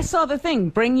formal Right, meeting. I saw the thing.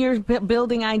 Bring your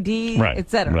building ID, Right,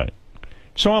 etc. Right.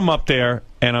 So I'm up there,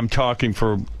 and I'm talking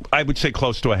for, I would say,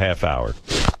 close to a half hour.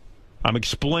 I'm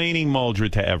explaining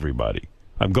Muldred to everybody.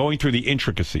 I'm going through the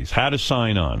intricacies, how to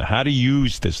sign on, how to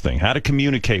use this thing, how to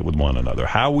communicate with one another,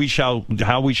 how we shall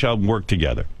work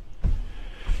together.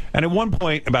 And at one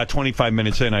point, about 25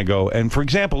 minutes in, I go, and for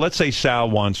example, let's say Sal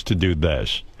wants to do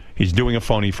this. He's doing a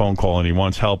phony phone call, and he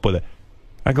wants help with it.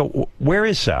 I go, where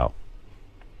is Sal?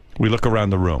 We look around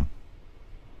the room.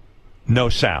 No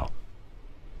Sal.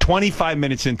 25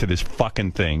 minutes into this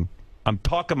fucking thing, I'm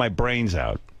talking my brains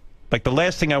out. Like, the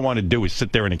last thing I want to do is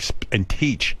sit there and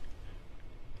teach.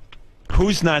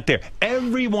 Who's not there?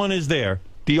 Everyone is there.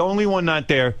 The only one not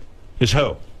there is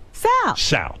who? Sal.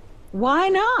 Sal. Why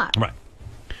not? Right.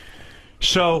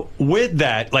 So with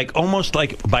that, like almost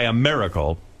like by a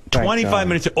miracle, 25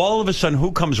 minutes, all of a sudden,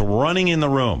 who comes running in the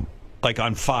room? Like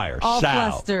on fire? All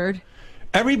Sal. flustered.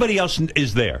 Everybody else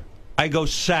is there. I go,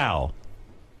 Sal,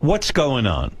 what's going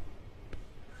on?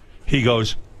 He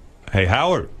goes, hey,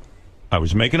 Howard, I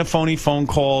was making a phony phone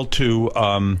call to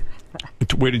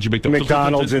where did you make the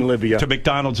McDonald's in Libya. To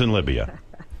McDonald's in Libya.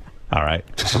 All right.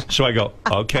 So I go,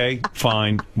 okay,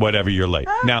 fine, whatever, you're late.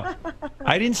 Now,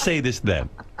 I didn't say this then.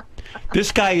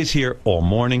 This guy is here all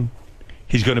morning.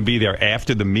 He's going to be there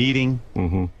after the meeting.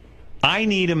 Mm-hmm. I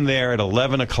need him there at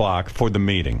 11 o'clock for the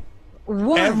meeting.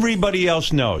 What? Everybody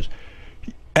else knows.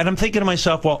 And I'm thinking to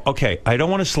myself, well, okay, I don't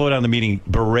want to slow down the meeting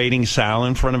berating Sal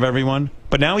in front of everyone,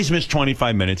 but now he's missed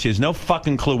 25 minutes. He has no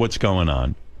fucking clue what's going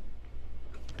on.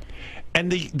 And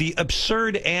the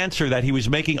absurd answer that he was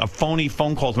making a phony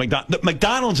phone call to McDonald's.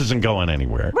 McDonald's isn't going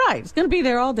anywhere. Right. It's going to be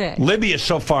there all day. Libya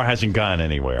so far hasn't gone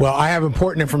anywhere. Well, I have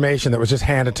important information that was just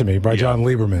handed to me by John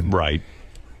Lieberman. Right.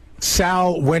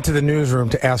 Sal went to the newsroom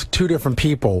to ask two different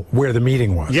people where the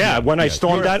meeting was. Yeah, when I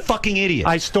stormed You're out, a fucking idiot.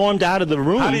 I stormed out of the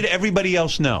room. How did everybody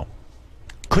else know?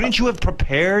 Couldn't you have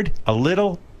prepared a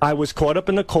little? I was caught up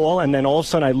in the call, and then all of a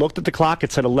sudden I looked at the clock.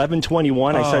 It said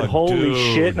 11:21. I said, "Holy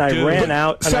shit!" And I ran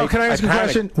out. Sal, can I ask you a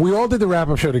question? We all did the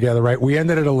wrap-up show together, right? We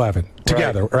ended at 11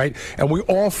 together, right? And we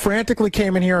all frantically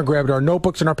came in here and grabbed our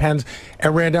notebooks and our pens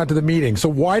and ran down to the meeting. So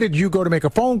why did you go to make a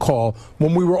phone call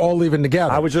when we were all leaving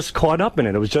together? I was just caught up in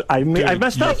it. It was just I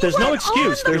messed up. There's no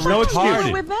excuse. There's no excuse.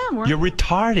 You're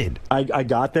retarded. I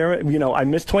got there. You know, I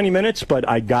missed 20 minutes, but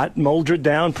I got Muldred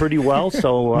down pretty well.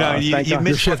 So no, you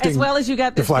missed as well as you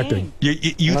got this game.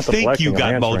 You Not think you deflecting,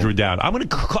 got I'm Muldred answering.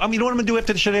 down. You know what I'm going to do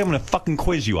after the show today? I'm going to fucking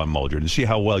quiz you on Muldred and see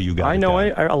how well you got I it know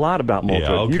down. a lot about Muldred.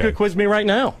 Yeah, okay. You could quiz me right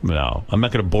now. No, I'm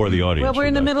not going to bore the audience. Well, we're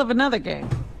in with the that. middle of another game.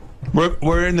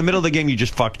 We're in the middle of the game. You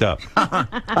just fucked up.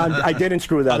 I didn't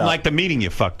screw that up. Unlike the meeting you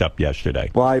fucked up yesterday.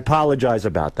 Well, I apologize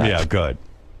about that. Yeah, good.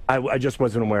 I just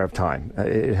wasn't aware of time.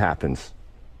 It happens.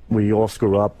 We all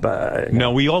screw up.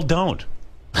 No, we all don't.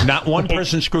 Not one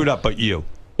person screwed up but you.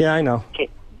 Yeah, I know.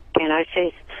 Can I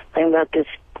say something about this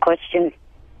question?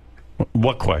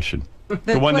 What question?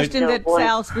 The one question that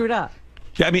Sal screwed up.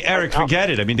 Yeah, I mean, Eric, forget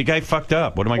it. I mean, the guy fucked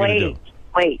up. What am I going to do?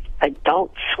 Wait,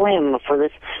 Adult Swim, for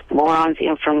this moron's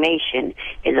information,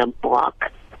 is a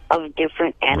block of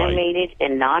different animated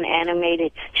and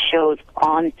non-animated shows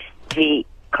on the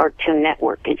Cartoon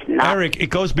Network. It's not... Eric, it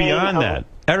goes beyond that.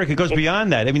 Eric, it goes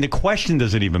beyond that. I mean, the question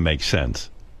doesn't even make sense.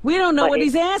 We don't know what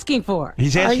he's asking for.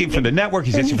 He's asking for the network.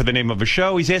 He's asking for the name of a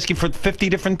show. He's asking for 50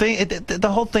 different things. The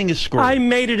whole thing is screwed. I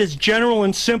made it as general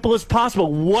and simple as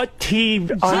possible. What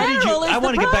TV? I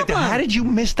want to get back to how did you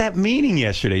miss that meeting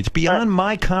yesterday? It's beyond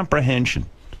my comprehension.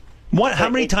 How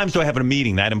many times do I have a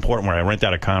meeting that important where I rent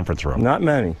out a conference room? Not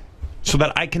many. So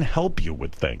that I can help you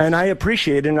with things. And I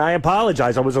appreciate it, and I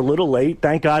apologize. I was a little late.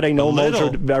 Thank God I know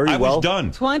Muldred very well. I was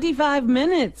done. 25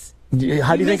 minutes. How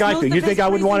do you think I feel? You think I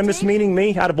would want to miss meeting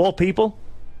me out of all people?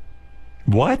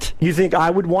 What? You think I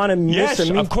would want to miss Yes, a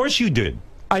meeting? of course you did.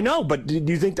 I know, but do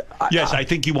you think... Yes, I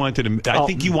think you wanted to... I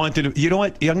think you wanted to... You know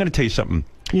what? I'm going to tell you something.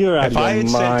 You're out if of I your had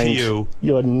said to mind. you,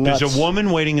 You're nuts. there's a woman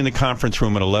waiting in the conference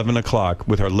room at 11 o'clock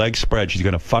with her legs spread. She's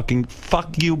going to fucking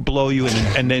fuck you, blow you,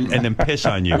 and then piss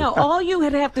on you. No, all you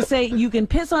would have to say, you can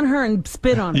piss on her and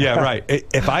spit on her. Yeah, right.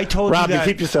 If I told Rob, you that...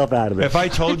 keep yourself out of it. If I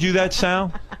told you that,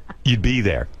 Sal, you'd be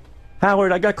there.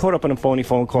 Howard, I got caught up in a phony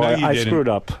phone call. No, you I didn't. screwed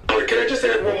up. Can I just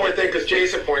add one more thing? Because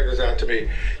Jason pointed this out to me.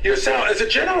 You know, Sal, as a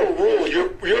general rule,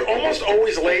 you're almost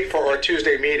always late for our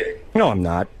Tuesday meeting. No, I'm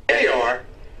not. Yeah, you are.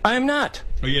 I am not.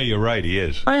 Oh, yeah, you're right. He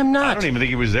is. I am not. I don't even think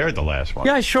he was there at the last one.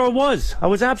 Yeah, I sure was. I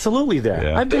was absolutely there.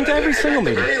 Yeah. I've been to every single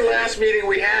The meeting. very last meeting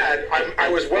we had, I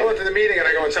was well into the meeting, and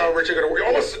I go, and Sal, Richard,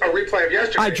 almost a replay of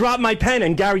yesterday. I dropped my pen,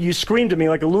 and Gary, you screamed at me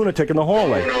like a lunatic in the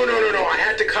hallway. No. I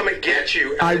had to come and get at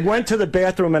you. I went to the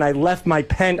bathroom and I left my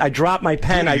pen. I dropped my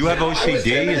pen. You have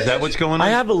OCD? Is that what's going on? I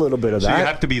have a little bit of So that. you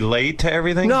have to be late to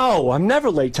everything? No, I'm never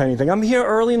late to anything. I'm here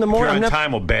early in the If morning. you're I'm on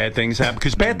time, will bad things happen?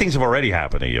 Because bad things have already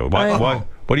happened to you. What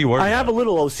are you worried I about? have a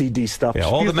little OCD stuff. Yeah, a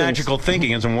all few the things. magical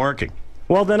thinking isn't working.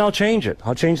 Well, then I'll change it.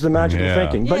 I'll change the magical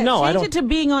thinking. But no, I change don't. it to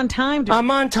being on time.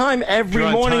 I'm on time every If you're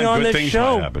on morning time, on good this things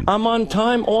show. might happen. I'm on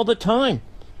time all the time.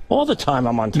 All the time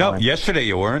I'm on time. No, yesterday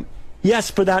you weren't. Yes,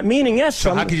 for that meeting, yes.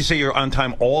 So how could you say you're on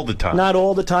time all the time? Not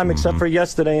all the time, except for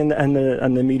yesterday and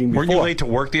the meeting before. Weren't you late to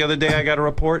work the other day? I got a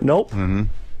report. Nope.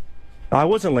 I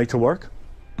wasn't late to work.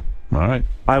 All right.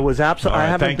 I was absolutely. All right,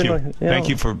 I haven't thank been. you. Like, Thank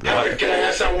you for. Can I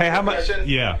ask that one more question?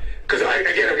 Yeah. Because I'm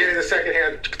getting the second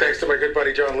hand thanks to my good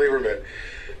buddy John Lieberman.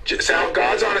 Sal,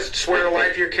 God's honest, swear to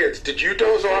life, your kids. Did you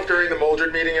doze off during the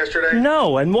Moldred meeting yesterday?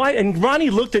 No, and why? And Ronnie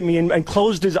looked at me and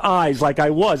closed his eyes like I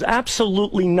was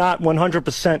absolutely not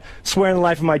 100% swearing the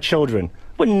life of my children.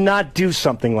 Would not do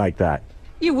something like that.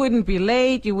 You wouldn't be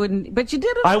late. You wouldn't, but you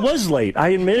did it. I was late. I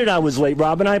admitted I was late,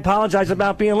 Robin. I apologize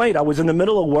about being late. I was in the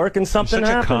middle of work and something You're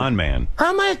such happened. a con man. How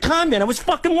am I a con man? I was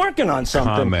fucking working on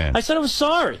something. Con man. I said I was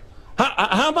sorry.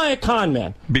 How am I a con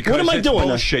man? Because what am I it's doing?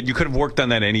 bullshit. You could have worked on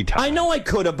that any time. I know I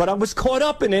could have, but I was caught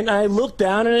up in it, and I looked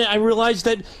down, and I realized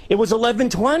that it was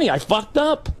 11:20. I fucked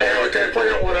up.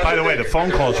 By the way, the phone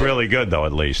call's really good, though,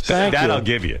 at least. Thank that you. I'll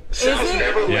give you. Sal's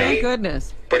never late. Thank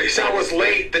goodness. But Sal was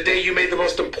late the day you made the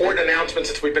most important announcement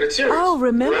since we've been in series. Oh,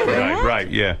 remember that? Right,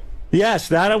 yeah. Yes,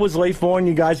 that I was late for, and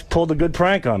you guys pulled a good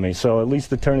prank on me, so at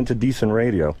least it turned into decent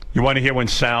radio. You want to hear when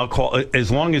Sal called,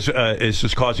 as long as it's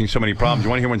just causing so many problems, you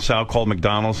want to hear when Sal called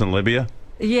McDonald's in Libya?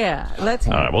 Yeah, let's.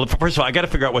 All right, well, first of all, I got to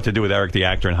figure out what to do with Eric the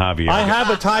actor and Javier. I have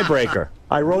a tiebreaker.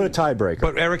 I wrote a tiebreaker.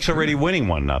 But Eric's already winning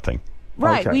 1-0.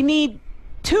 Right, Okay. we need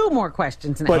 2 more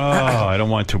questions now. I don't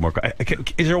want 2 more.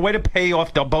 Is there a way to pay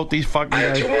off both these fucking I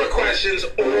have guys? 2 more questions,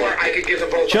 or I could give them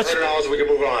both $100 and we can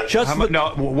move on. No,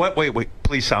 what? Wait,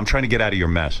 please, Sal, I'm trying to get out of your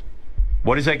mess.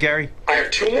 What is that, Gary? I have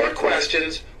 2 more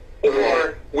questions,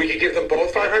 or we could give them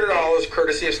both $500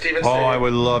 courtesy of Steven Oh, Singer, I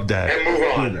would love that. and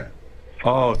move on.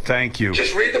 Oh, thank you.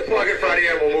 Just read the plug in Friday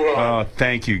and we'll move on. Oh,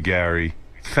 thank you, Gary.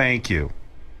 Thank you.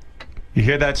 You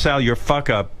hear that, Sal? Your fuck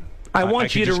up. I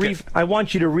want you to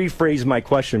rephrase my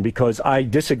question because I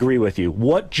disagree with you.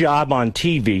 What job on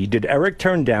TV did Eric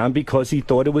turn down because he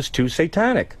thought it was too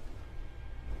satanic?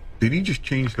 Did he just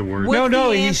change the word?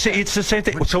 No, it's the same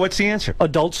thing. So what's the answer?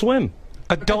 Adult Swim.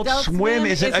 Adult Swim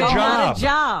isn't a not job. a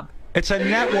job. It's a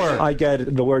network. I get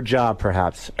it, the word job,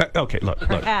 perhaps. Okay, look.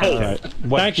 Perhaps. Okay.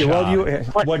 What Thank you. job?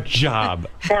 Well, What job?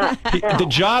 The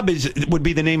job would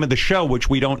be the name of the show, which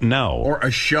we don't know. Or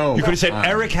a show. You could have said on.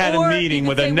 Eric had Or a meeting you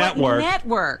with could a say what network.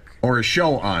 network. Or a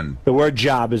show on. The word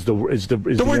job is the word job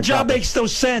improper. makes no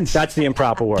sense. That's the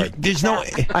improper word. There's no.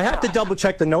 I have to double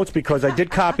check the notes because I did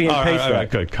copy and paste all that. right,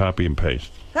 good. Copy and paste.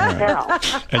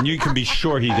 And you can be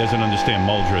sure he doesn't understand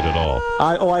Muldred at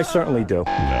all. I certainly do.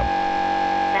 No.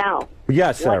 Now,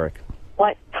 Yes, Eric.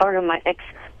 what part of my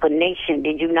explanation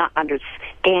did you not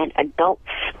understand? Adult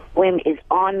Swim is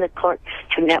on the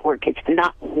Cartoon Network. It's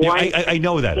not Yeah, one. I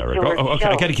know that, Eric. particular Okay,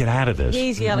 I show. got to get out of this.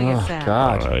 He's yelling at Sal.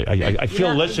 God. All right, I feel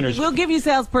Yeah, listeners. We'll give you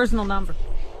Sal's personal number.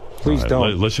 Please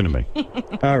don't. Listen to me.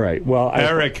 All right. Well,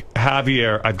 Eric,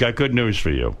 Javier, I've got good news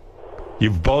for you.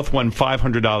 You've both won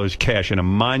 $500 cash in a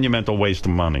monumental waste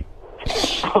of money.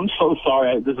 I'm so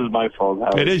sorry. This is my fault.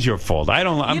 It is your fault. I'm You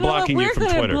know what? blocking you We're from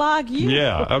gonna Twitter. block you.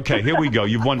 Yeah. Okay. Here we go.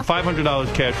 You've won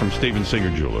 $500 cash from Steven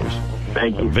Singer Jewelers.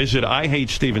 Thank you. Visit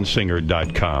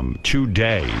IHateStevenSinger.com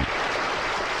today.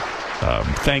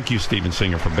 Thank you, Steven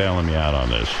Singer, for bailing me out on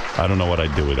this. I don't know what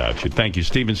I'd do without you. Thank you,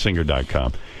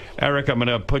 StevenSinger.com. Eric, I'm going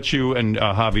to put you and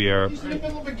Javier. It's in the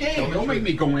middle of a game. Don't make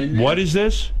me go in there. What is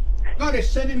this? No, they're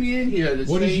sending me in here.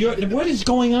 What is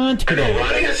going on today?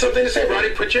 Ronnie has something to say. Ronnie,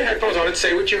 put your headphones on and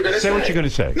say what you're going to say. Say what you're going to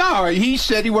say. No, he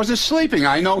said he wasn't sleeping.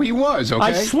 I know he was, okay?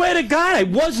 I swear to God, I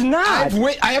was not.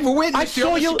 I have a witness. I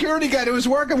saw the you. security guy that was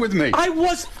working with me. I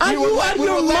was. We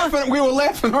were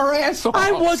laughing our ass off.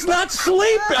 I was not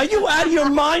sleeping. Are you out of your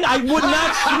mind? I would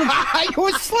not sleep. You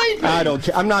was sleeping. I don't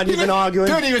care. I'm not even arguing.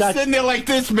 Dude, he was sitting there like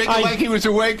this, making like he was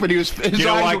awake, but his You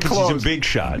know eyes why? were Because closed. he's a big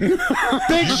shot.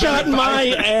 Big shot in my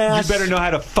ass. You better know how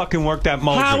to fucking work that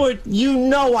motor. Howard, you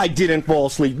know I didn't fall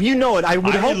asleep. You know it. I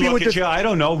would hope didn't you look would at just. you. I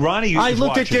don't know. Ronnie I is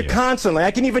looked at you watching constantly.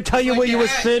 I can even tell you where you were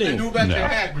sitting. Do about your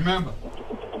head, remember?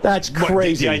 That's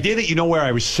crazy. The idea that you know where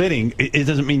I was sitting, it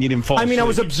doesn't mean you didn't fall I mean, I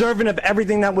was asleep. observant of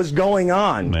everything that was going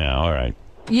on. Yeah, all right.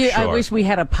 Yeah, I Sure. wish we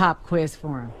had a pop quiz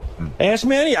for him. Ask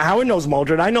me any. Howard knows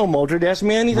Muldred. I know Muldred. Ask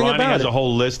me anything Ronnie about has it. a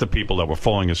whole list of people that were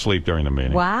falling asleep during the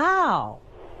meeting. Wow.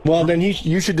 Well, then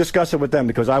you should discuss it with them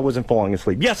because I wasn't falling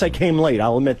asleep. Yes, I came late.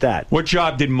 I'll admit that. What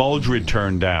job did Moldred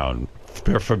turn down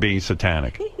for being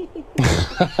satanic? You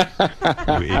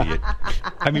idiot.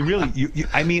 I mean, really,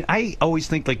 I mean, I always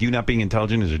think like you not being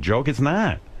intelligent is a joke. It's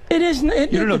not. It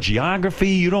isn't. You don't know geography.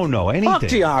 You don't know anything. Fuck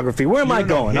geography. Where am I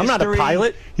going? I'm not a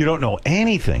pilot. You don't know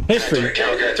anything. History.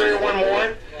 Can I tell you one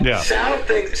more? Yeah.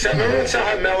 Remember when Sal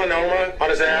had melanoma on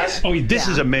his ass? Oh, this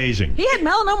is amazing. He had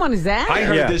melanoma on his ass? I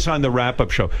heard this on the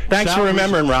wrap-up show. Thanks for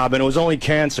remembering, Robin. It was only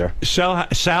cancer. Sal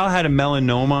had a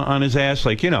melanoma on his ass.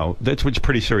 Like, you know, that's what's a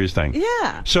pretty serious thing.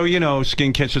 Yeah. So, you know,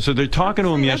 skin cancer. So they're talking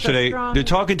to him yesterday. They're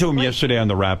talking to him yesterday on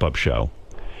the wrap-up show.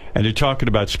 And they're talking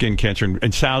about skin cancer.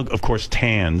 And Sal, of course,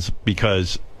 tans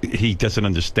because he doesn't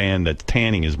understand that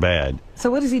tanning is bad. So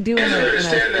what does he do in He doesn't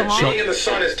understand that being in the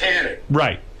sun is tanning.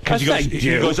 Right. Because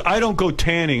he goes, I don't go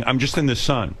tanning. I'm just in the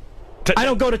sun. I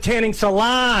don't go to tanning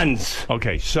salons.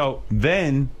 Okay, so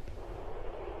then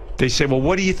they say, well,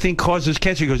 what do you think causes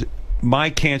cancer? He goes,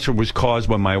 my cancer was caused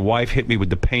when my wife hit me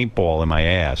with the paintball in my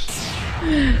ass.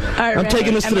 Right, I'm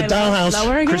taking this to the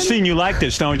dollhouse. Christine, you like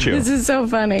this, don't you? This is so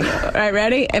funny. All right,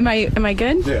 ready? Am I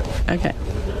good? Yeah. Okay.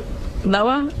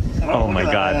 Lower. Oh my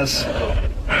God.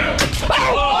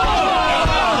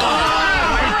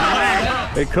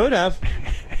 It could have.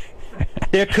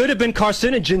 There could have been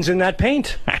carcinogens in that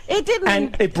paint. It didn't.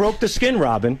 And it broke the skin,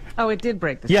 Robin. Oh, it did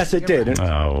break the skin. Yes, it did. Right.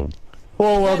 Oh.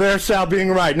 Oh, well, there's Sal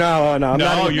being right. No, I'm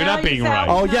not. You're not being right.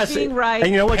 Oh, yes. Being right.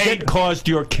 And you know what? Paint caused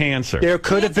your cancer. There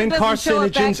could have been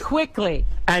carcinogens. Quickly.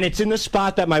 And it's in the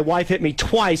spot that my wife hit me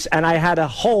twice, and I had a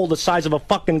hole the size of a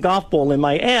fucking golf ball in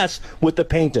my ass with the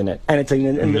paint in it. And it's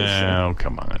in No,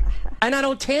 come on. And I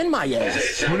don't tan my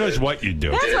ass. Who knows what you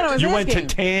do? That's what I was You asking. went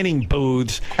to tanning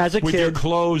booths as a with kid, your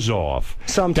clothes off.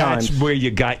 Sometimes. That's where you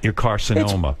got your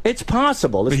carcinoma. It's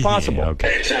possible. It's possible. Yeah,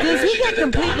 okay. Does he get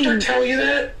completely... tell you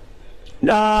that?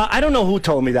 I don't know who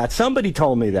told me that. Somebody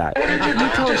told me that. What did your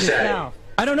doctor say?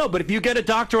 I don't know, but if you get a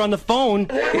doctor on the phone...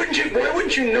 Why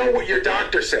wouldn't you know what your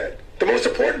doctor said? The most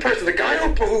important person, the guy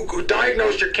who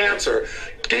diagnosed your cancer,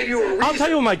 gave you a reason. I'll tell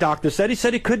you what my doctor said. He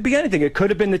said it could be anything. It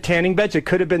could have been the tanning beds, it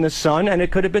could have been the sun, and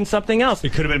it could have been something else.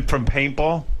 It could have been from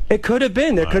paintball? It could have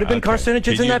been. There could have been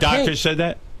carcinogens in that paint. Your doctor said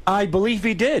that? I believe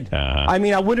he did. I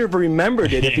mean, I wouldn't have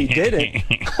remembered it if he didn't.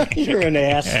 You're an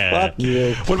ass. Fuck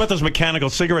you. What about those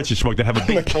mechanical cigarettes you smoke that have a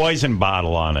big poison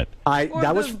bottle on it?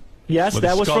 Yes,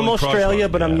 that was from Australia,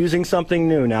 but I'm using something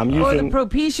new now. I'm Or the using.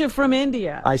 Propecia from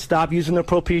India. I stopped using the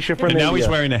Propecia from And India. now he's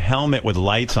wearing a helmet with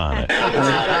lights on it.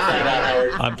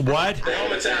 What? The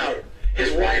helmet's out.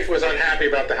 His wife was unhappy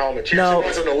about the helmet. She No.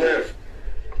 wants him to live.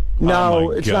 No, Oh,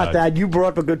 my it's God. not that. You brought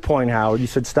up a good point, Howard. You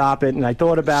said stop it, and I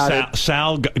thought about it.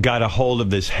 Sal got a hold of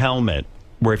this helmet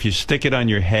where if you stick it on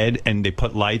your head and they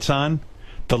put lights on,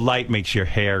 the light makes your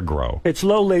hair grow. It's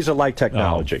low laser light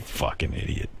technology. Oh, fucking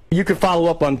idiot. You could follow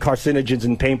up on carcinogens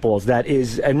and paintballs. That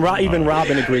is, and even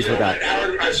Robin agrees with that.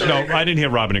 No, I didn't hear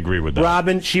Robin agree with that.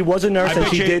 Robin, she was a nurse, I and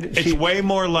bet she you did. It's way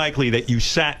more likely that you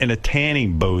sat in a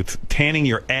tanning booth, tanning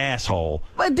your asshole.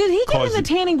 But did he get in the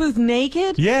tanning booth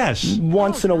naked? Yes.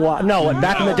 Once in a while. No,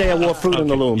 back in the day, I wore Fruit in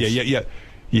the Looms.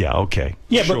 Yeah, okay.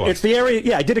 Yeah, Sure. but it's the area.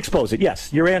 Yeah, I did expose it. Yes,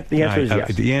 the answer is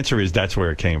yes. The answer is that's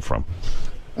where it came from.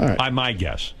 All right. My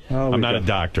guess. Oh, I'm not a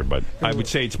doctor, but I would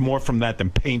say it's more from that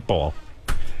than paintball.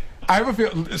 I have a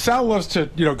feel. Sal loves to,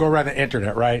 go around the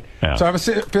internet, right? Yeah. So I have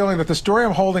a feeling that the story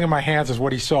I'm holding in my hands is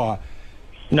what he saw.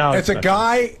 No, it's a not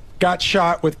guy got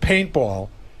shot with paintball,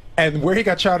 and where he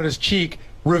got shot at his cheek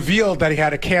revealed that he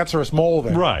had a cancerous mole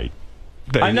there. Right.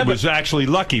 That was actually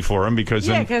lucky for him because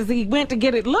Yeah, because he went to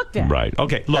get it looked at. Right.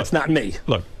 Okay. Look, that's not me.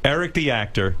 Look, Eric the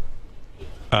actor,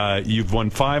 you've won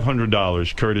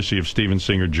 $500 courtesy of Steven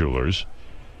Singer Jewelers,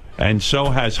 and so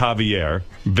has Javier.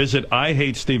 Visit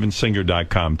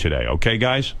IHateStevenSinger.com today. Okay,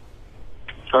 guys?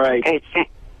 All right. Okay,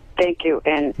 thank you.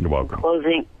 And you're welcome.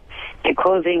 In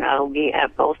closing, I'll be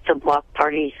at both the block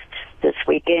parties this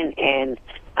weekend, and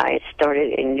I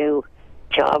started a new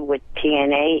job with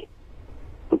TNA,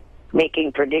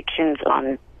 making predictions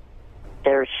on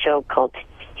their show called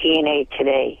TNA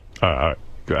Today. I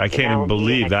can't even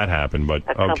believe that happened, but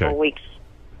In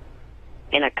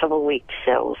a couple weeks,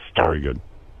 so we'll start. Very good.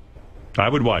 I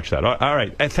would watch that. All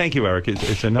right. Thank you, Eric.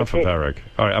 It's enough of Eric.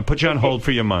 All right. I'll put you on hold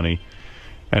for your money.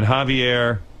 And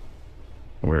Javier,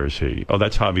 where is he? Oh,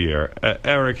 that's Javier.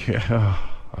 Eric,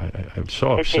 I'm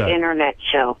so It's upset. an internet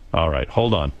show. All right.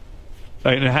 Hold on.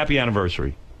 And a happy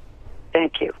anniversary.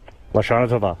 Thank you. Lashana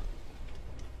Tova.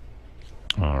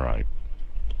 All right.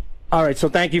 All right, so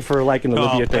thank you for liking the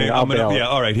Libya thing. I'll bail. Yeah,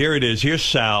 all right, here it is. Here's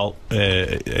Sal,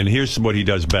 and here's what he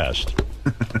does best.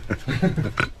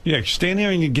 Yeah, stand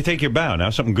there and you take your bow.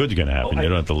 Now something good's going to happen. You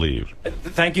don't have to leave.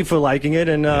 thank you for liking it.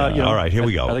 And you know, all right, here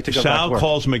we go. I'd like to go back to Sal work.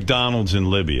 calls McDonald's in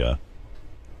Libya.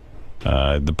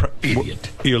 Idiot.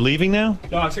 You're leaving now?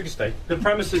 No, I took a stay. The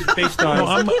premise is based on. No,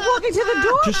 I'm- Keep walking to the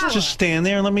door. Just stand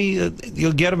there and let me.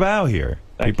 You'll get about here.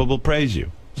 People will praise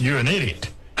you. You're an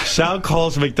idiot. Sal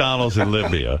calls McDonald's in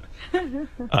Libya.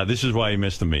 This is why he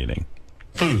missed the meeting.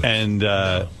 And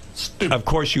of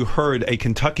course, you heard a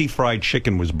Kentucky Fried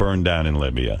Chicken was burned down in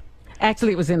Libya.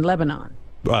 Actually, it was in Lebanon.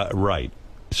 Right.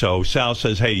 So Sal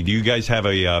says, "Hey, do you guys have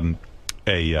a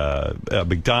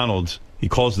McDonald's?" He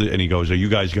calls and he goes, "Are you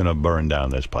guys going to burn down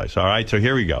this place?" All right. So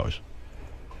here he goes.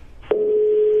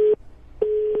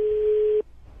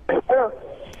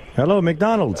 Hello,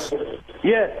 McDonald's.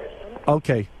 Yes.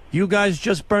 Okay, you guys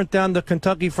just burnt down the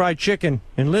Kentucky Fried Chicken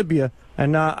in Libya,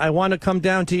 and I want to come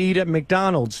down to eat at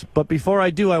McDonald's. But before I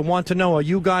do, I want to know: are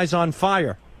you guys on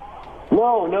fire?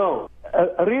 No.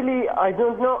 Really, I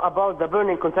don't know about the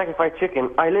burning Kentucky Fried Chicken.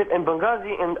 I live in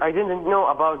Benghazi, and I didn't know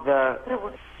about the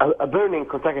burning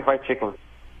Kentucky Fried Chicken.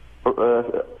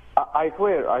 I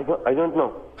swear, I don't know.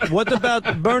 What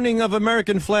about burning of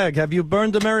American flag? Have you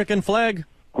burned American flag?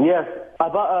 Yes,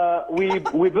 we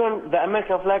burned the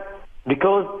American flag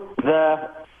because the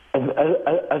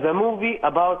movie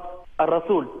about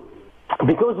Rasul.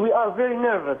 Because we are very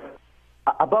nervous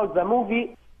about the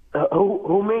movie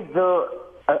who made those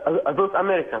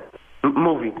American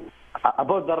movie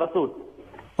about the Rasul.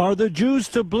 Are the Jews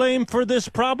to blame for this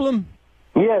problem?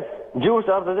 Yes, Jews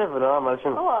are the devil.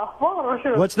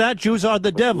 What's that? Jews are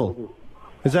the devil.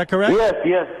 Is that correct?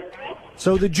 Yes.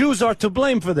 So the Jews are to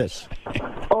blame for this.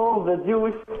 All the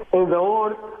Jews in the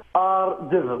world are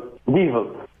devil.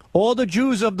 All the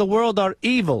Jews of the world are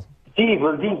evil.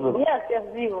 Evil. Yes,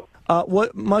 evil.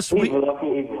 What must we?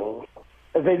 Evil.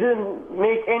 They didn't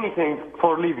make anything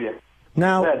for Libya.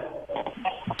 Now, Yes.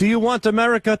 do you want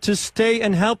America to stay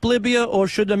and help Libya, or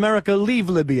should America leave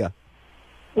Libya?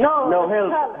 No,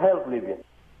 help Libya.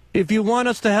 If you want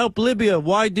us to help Libya,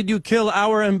 why did you kill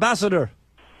our ambassador?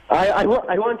 I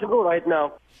want to go right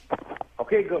now.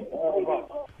 Okay, go.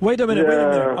 Wait a minute.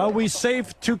 Are we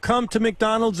safe to come to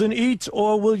McDonald's and eat,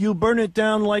 or will you burn it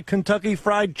down like Kentucky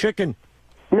Fried Chicken?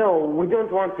 No, we don't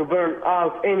want to burn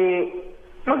out any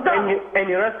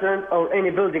restaurant or any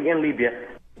building in Libya.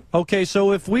 Okay,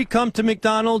 so if we come to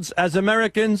McDonald's as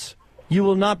Americans, you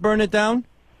will not burn it down?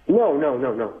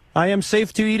 No. I am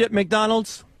safe to eat at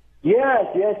McDonald's? Yes,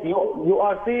 you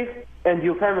are safe and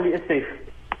your family is safe.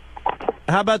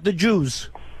 How about the Jews?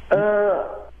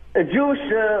 Jews,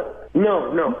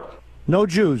 no. No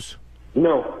Jews?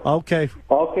 No. Okay.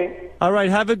 Okay. All right,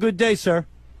 have a good day, sir.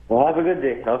 Well, have a good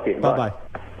day. Okay, Bye-bye.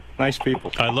 Nice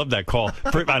people. I love that call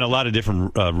for a lot of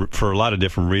different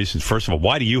reasons. First of all,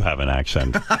 why do you have an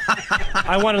accent?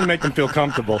 I wanted to make them feel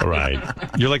comfortable. Right.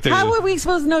 You're like the. How are we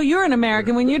supposed to know you're an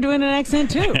American when you're doing an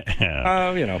accent too?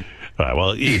 You know. All right,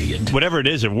 well, whatever it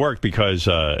is, it worked because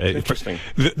Interesting.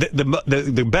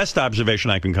 The best observation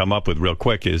I can come up with real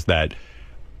quick is that,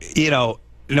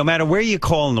 no matter where you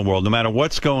call in the world, no matter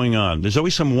what's going on, there's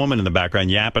always some woman in the background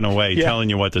yapping away, telling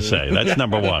you what to say. That's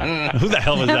number one. Who the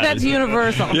hell is that? That's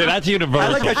universal. Yeah, that's universal.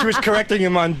 I like that she was correcting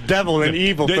him on devil and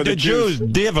evil for the Jews.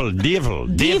 Devil. They're devil.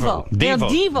 They're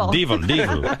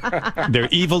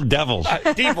evil devils.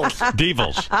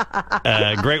 Devils.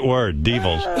 Great word,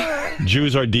 devils.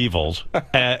 Jews are devils.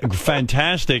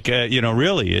 Fantastic.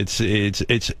 Really,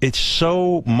 it's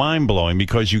so mind blowing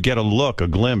because you get a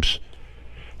glimpse.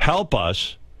 Help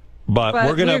us. But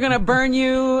we're gonna burn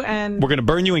you and we're gonna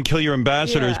burn you and kill your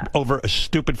ambassadors over a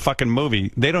stupid fucking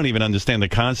movie. They don't even understand the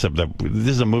concept that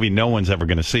this is a movie no one's ever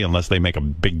gonna see unless they make a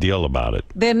big deal about it.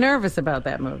 they're nervous about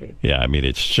that movie. Yeah, I mean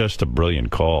it's just a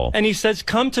brilliant call. And he says,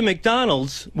 "Come to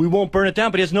McDonald's. We won't burn it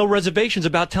down." But he has no reservations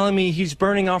about telling me he's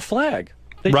burning our flag.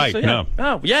 They just say, No.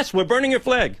 Oh, yes, we're burning your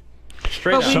flag.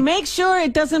 Straight But up. we make sure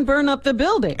it doesn't burn up the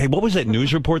building. Hey, what was that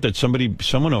news report that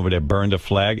someone over there burned a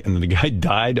flag and the guy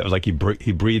died? It was like he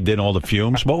breathed in all the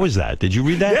fumes. What was that? Did you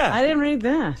read that? Yeah. I didn't read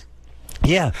that.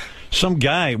 Yeah, some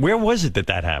guy. Where was it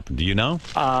that happened? Do you know?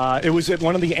 It was at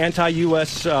one of the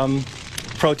anti-U.S.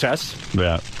 Protests.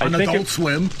 Yeah. On Adult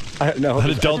Swim. No, On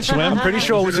Adult Swim? I'm pretty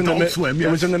sure it was in the Adult Swim,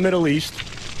 It was in the Middle East.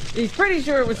 He's pretty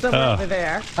sure it was somewhere over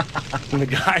there. And the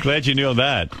guy. Glad you knew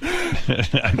that.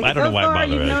 I don't know why I'm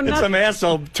bothered. And some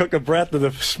asshole took a breath of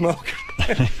the smoke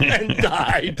and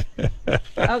died.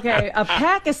 Okay, a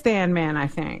Pakistan man, I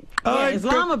think.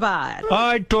 Islamabad.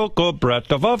 I took a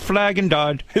breath of a flag and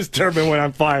died. His turban went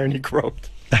on fire and he croaked.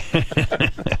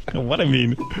 What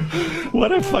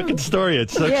a fucking story.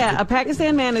 It's such A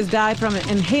Pakistan man has died from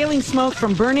inhaling smoke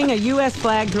from burning a U.S.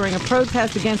 flag during a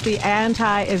protest against the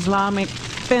anti-Islamic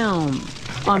film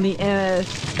on the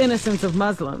innocence of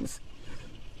Muslims.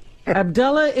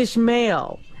 Abdullah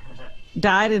Ismail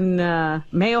died in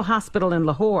Mayo Hospital in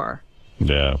Lahore.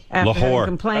 Yeah, After having Lahore.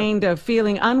 complained of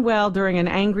feeling unwell during an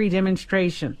angry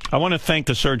demonstration. I want to thank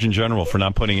the Surgeon General for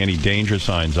not putting any danger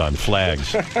signs on flags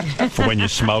for when you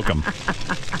smoke them.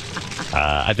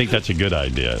 I think that's a good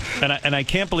idea. And I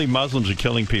can't believe Muslims are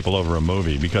killing people over a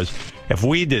movie, because if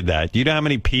we did that, you know how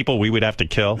many people we would have to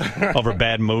kill over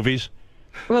bad movies?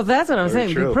 Well, that's what I'm Very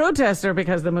saying. true. The protests are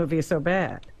because the movie is so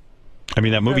bad. I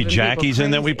mean, that movie Driving people Jackie's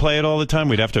in that we play it all the time.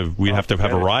 We'd have to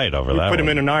have a riot over that. Put him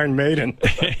one. in an Iron Maiden.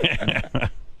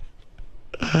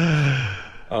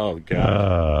 Oh,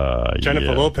 God. Jennifer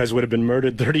yeah. Lopez would have been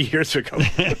murdered 30 years ago.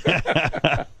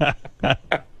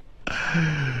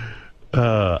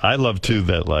 I love, too,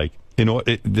 that, like,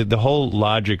 the whole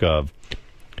logic of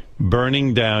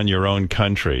burning down your own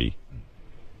country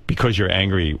because you're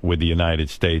angry with the United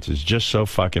States is just so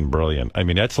fucking brilliant. I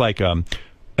mean, that's like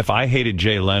if I hated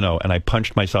Jay Leno and I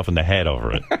punched myself in the head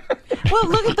over it. Well,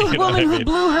 look at the You know what woman I who mean?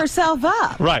 blew herself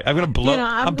up. Right, I'm going to blow. You know,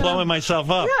 I'm blowing myself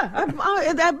up.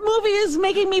 Yeah, that movie is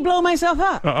making me blow myself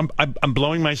up. I'm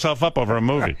blowing myself up over a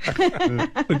movie.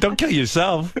 Don't kill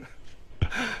yourself.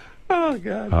 Oh,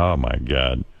 God. Oh, my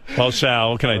God. Well,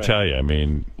 Sal, what can I tell you? I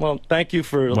mean, Well, thank you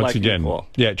for once liking again, the call.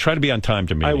 yeah, try to be on time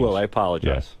to meetings. I will. I apologize.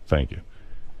 Yes, thank you.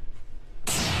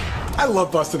 I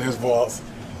love busting his balls.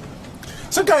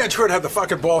 Some guy on Twitter had the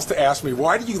fucking balls to ask me,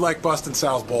 why do you like busting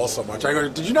Sal's balls so much? I go,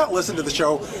 did you not listen to the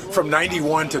show from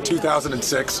 91 to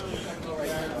 2006?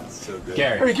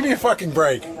 Gary. I mean, give me a fucking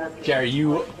break. Gary,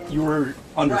 you were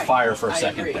under fire for a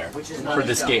second there for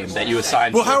this game that you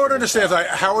assigned. Well, Howard understands.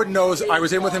 Howard knows I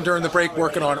was in with him during the break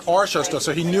working on our show stuff,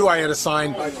 so he knew I had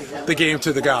assigned the game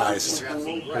to the guys.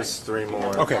 There's 3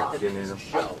 more. Okay.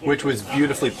 Which was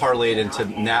beautifully parlayed into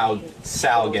now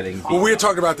Sal getting. Well, we had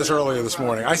talked about this earlier this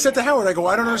morning. I said to Howard, I go,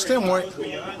 I don't understand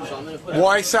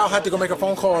why Sal had to go make a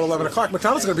phone call at 11 o'clock.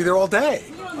 McDonald's going to be there all day.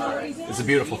 It's a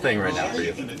beautiful thing right now for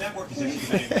you.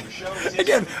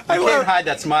 Again, I can't hide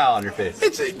that smile on your face.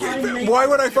 Why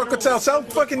would I fuck with Sal? Sal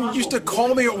fucking used to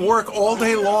call me at work all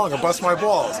day long and bust my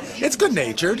balls. It's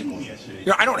good-natured. You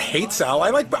know, I don't hate Sal.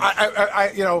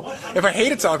 You know, if I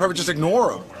hated Sal, I'd probably just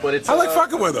ignore him. But it's I like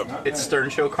fucking with him. It's Stern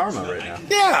Show karma right now.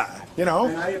 Yeah, you know.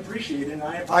 I appreciate it.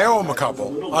 I owe him a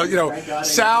couple. You know,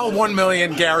 Sal 1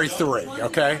 million, Gary 3.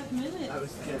 Okay.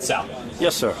 Sal.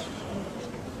 Yes, sir.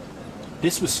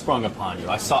 This was sprung upon you.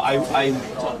 I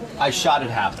shot it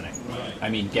happening. I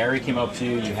mean, Gary came up to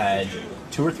you. You had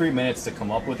 2 or 3 minutes to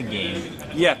come up with a game.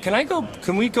 Yeah,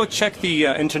 can we go check the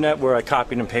internet where I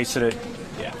copied and pasted it?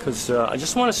 Yeah. Because I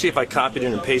just want to see if I copied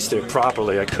it and pasted it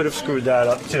properly. I could have screwed that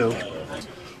up, too.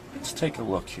 Let's take a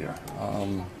look here.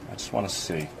 I just want to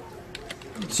see.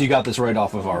 So you got this right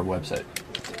off of our website?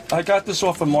 I got this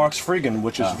off of Mark's Friggin,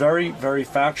 which is very, very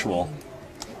factual.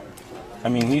 I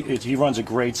mean, he runs a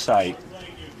great site.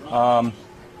 Yeah.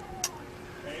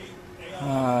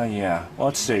 Well,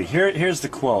 let's see. Here's the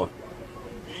quote.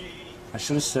 I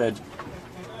should have said.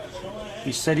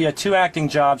 He said he had 2 acting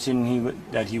jobs and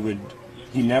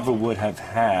he never would have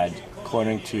had,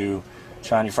 according to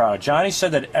Johnny Frauder. Johnny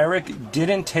said that Eric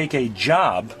didn't take a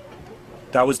job.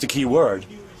 That was the key word,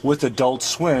 with Adult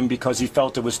Swim because he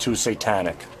felt it was too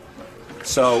satanic.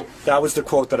 So that was the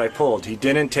quote that I pulled. He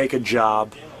didn't take a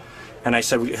job. And I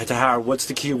said to Howard, what's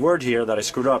the key word here that I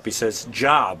screwed up? He says,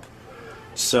 job.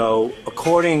 So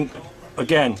according,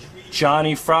 again,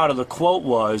 Johnny Frauder,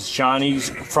 Johnny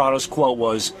Frauder's quote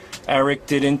was, Eric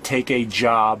didn't take a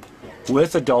job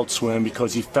with Adult Swim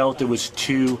because he felt it was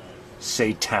too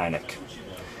satanic.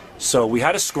 So we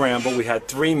had a scramble. We had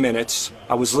 3 minutes.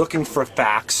 I was looking for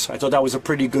facts. I thought that was a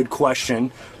pretty good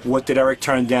question. What did Eric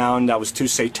turn down that was too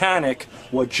satanic?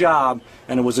 What job?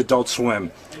 And it was Adult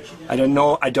Swim. I don't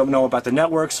know about the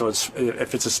network, so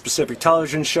if it's a specific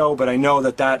television show, but I know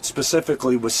that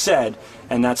specifically was said,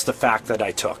 and that's the fact that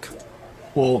I took.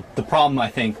 Well, the problem, I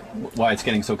think, why it's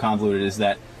getting so convoluted is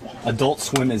that Adult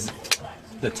Swim is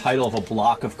the title of a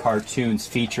block of cartoons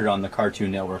featured on the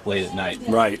Cartoon Network late at night.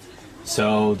 Right.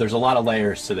 So there's a lot of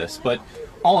layers to this. But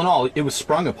all in all, it was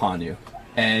sprung upon you,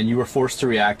 and you were forced to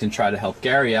react and try to help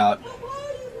Gary out,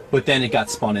 but then it got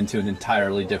spun into an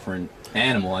entirely different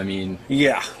animal. I mean,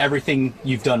 yeah, everything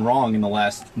you've done wrong in the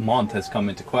last month has come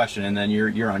into question, and then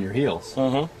you're on your heels.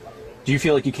 Mm-hmm. Do you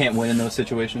feel like you can't win in those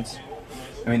situations?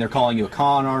 I mean, they're calling you a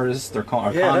con artist, they're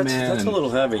calling a con man. That's a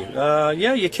little heavy.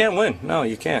 Yeah, you can't win. No,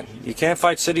 you can't. You can't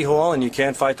fight City Hall, and you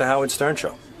can't fight the Howard Stern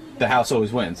Show. The house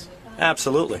always wins.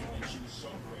 Absolutely.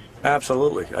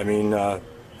 Absolutely. I mean, and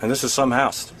this is some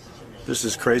house. This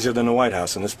is crazier than the White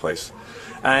House in this place.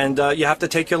 And you have to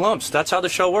take your lumps. That's how the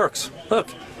show works. Look,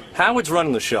 Howard's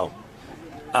running the show.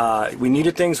 We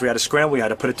needed things. We had to scramble. We had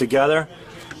to put it together.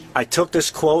 I took this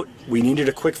quote. We needed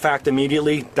a quick fact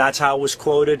immediately. That's how it was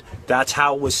quoted. That's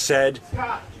how it was said.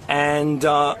 And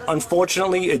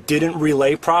unfortunately, it didn't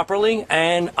relay properly,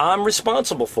 and I'm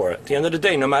responsible for it. At the end of the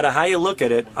day, no matter how you look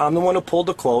at it, I'm the one who pulled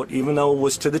the quote, even though it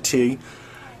was to the T.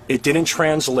 It didn't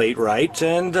translate right,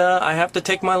 and I have to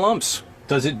take my lumps.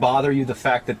 Does it bother you the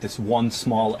fact that this one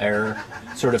small error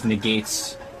sort of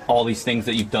negates all these things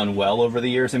that you've done well over the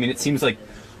years? I mean, it seems like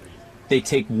they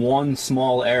take one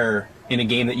small error in a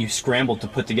game that you scrambled to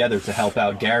put together to help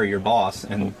out Gary, your boss,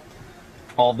 and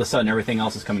all of a sudden everything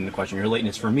else is coming into question. Your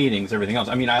lateness for meetings, everything else.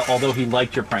 I mean, although he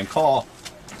liked your prank call,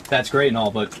 that's great and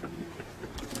all, but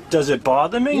does it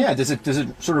bother me? Yeah, does it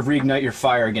sort of reignite your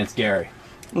fire against Gary?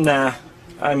 Nah.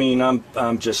 I mean,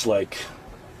 I'm just like,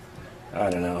 I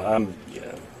don't know.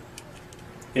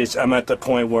 I'm at the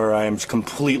point where I am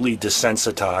completely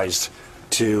desensitized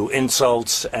to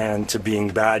insults and to being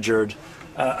badgered.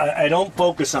 I don't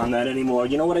focus on that anymore.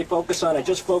 You know what I focus on? I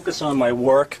just focus on my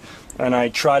work, and I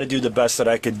try to do the best that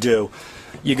I could do.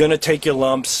 You're going to take your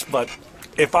lumps, but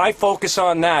if I focus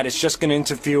on that, it's just going to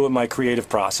interfere with my creative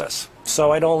process.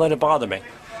 So I don't let it bother me.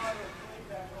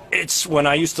 It's when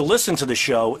I used to listen to the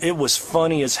show, it was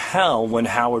funny as hell when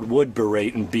Howard would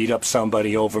berate and beat up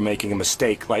somebody over making a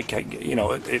mistake. Like, you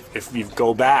know, if you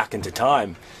go back into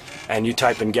time and you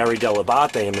type in Gary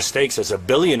Dell'Abate and mistakes, there's a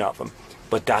billion of them.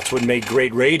 But that's what made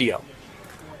great radio.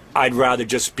 I'd rather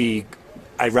just do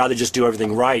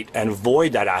everything right and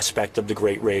avoid that aspect of the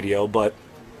great radio, but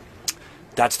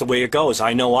that's the way it goes.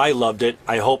 I know I loved it.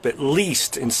 I hope at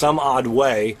least in some odd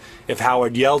way, if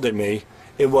Howard yelled at me,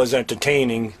 it was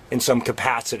entertaining in some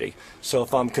capacity. So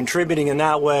if I'm contributing in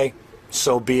that way,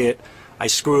 so be it. I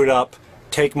screwed up,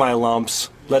 take my lumps,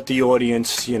 let the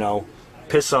audience, you know,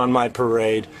 piss on my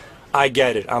parade. I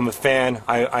get it. I'm a fan.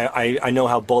 I know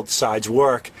how both sides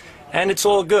work, and it's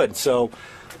all good. So,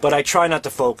 but I try not to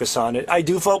focus on it. I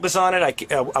do focus on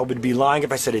it. I would be lying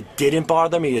if I said it didn't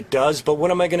bother me. It does. But what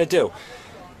am I going to do?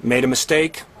 Made a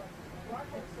mistake.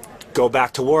 Go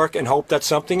back to work and hope that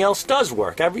something else does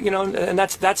work. And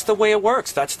that's the way it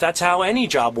works. That's how any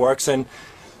job works. And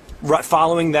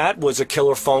following that was a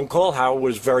killer phone call. Howard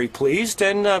was very pleased,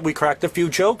 and we cracked a few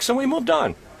jokes and we moved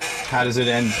on. How does it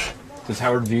end? Does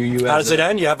Howard view you as... How does it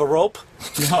end? You have a rope?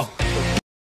 No.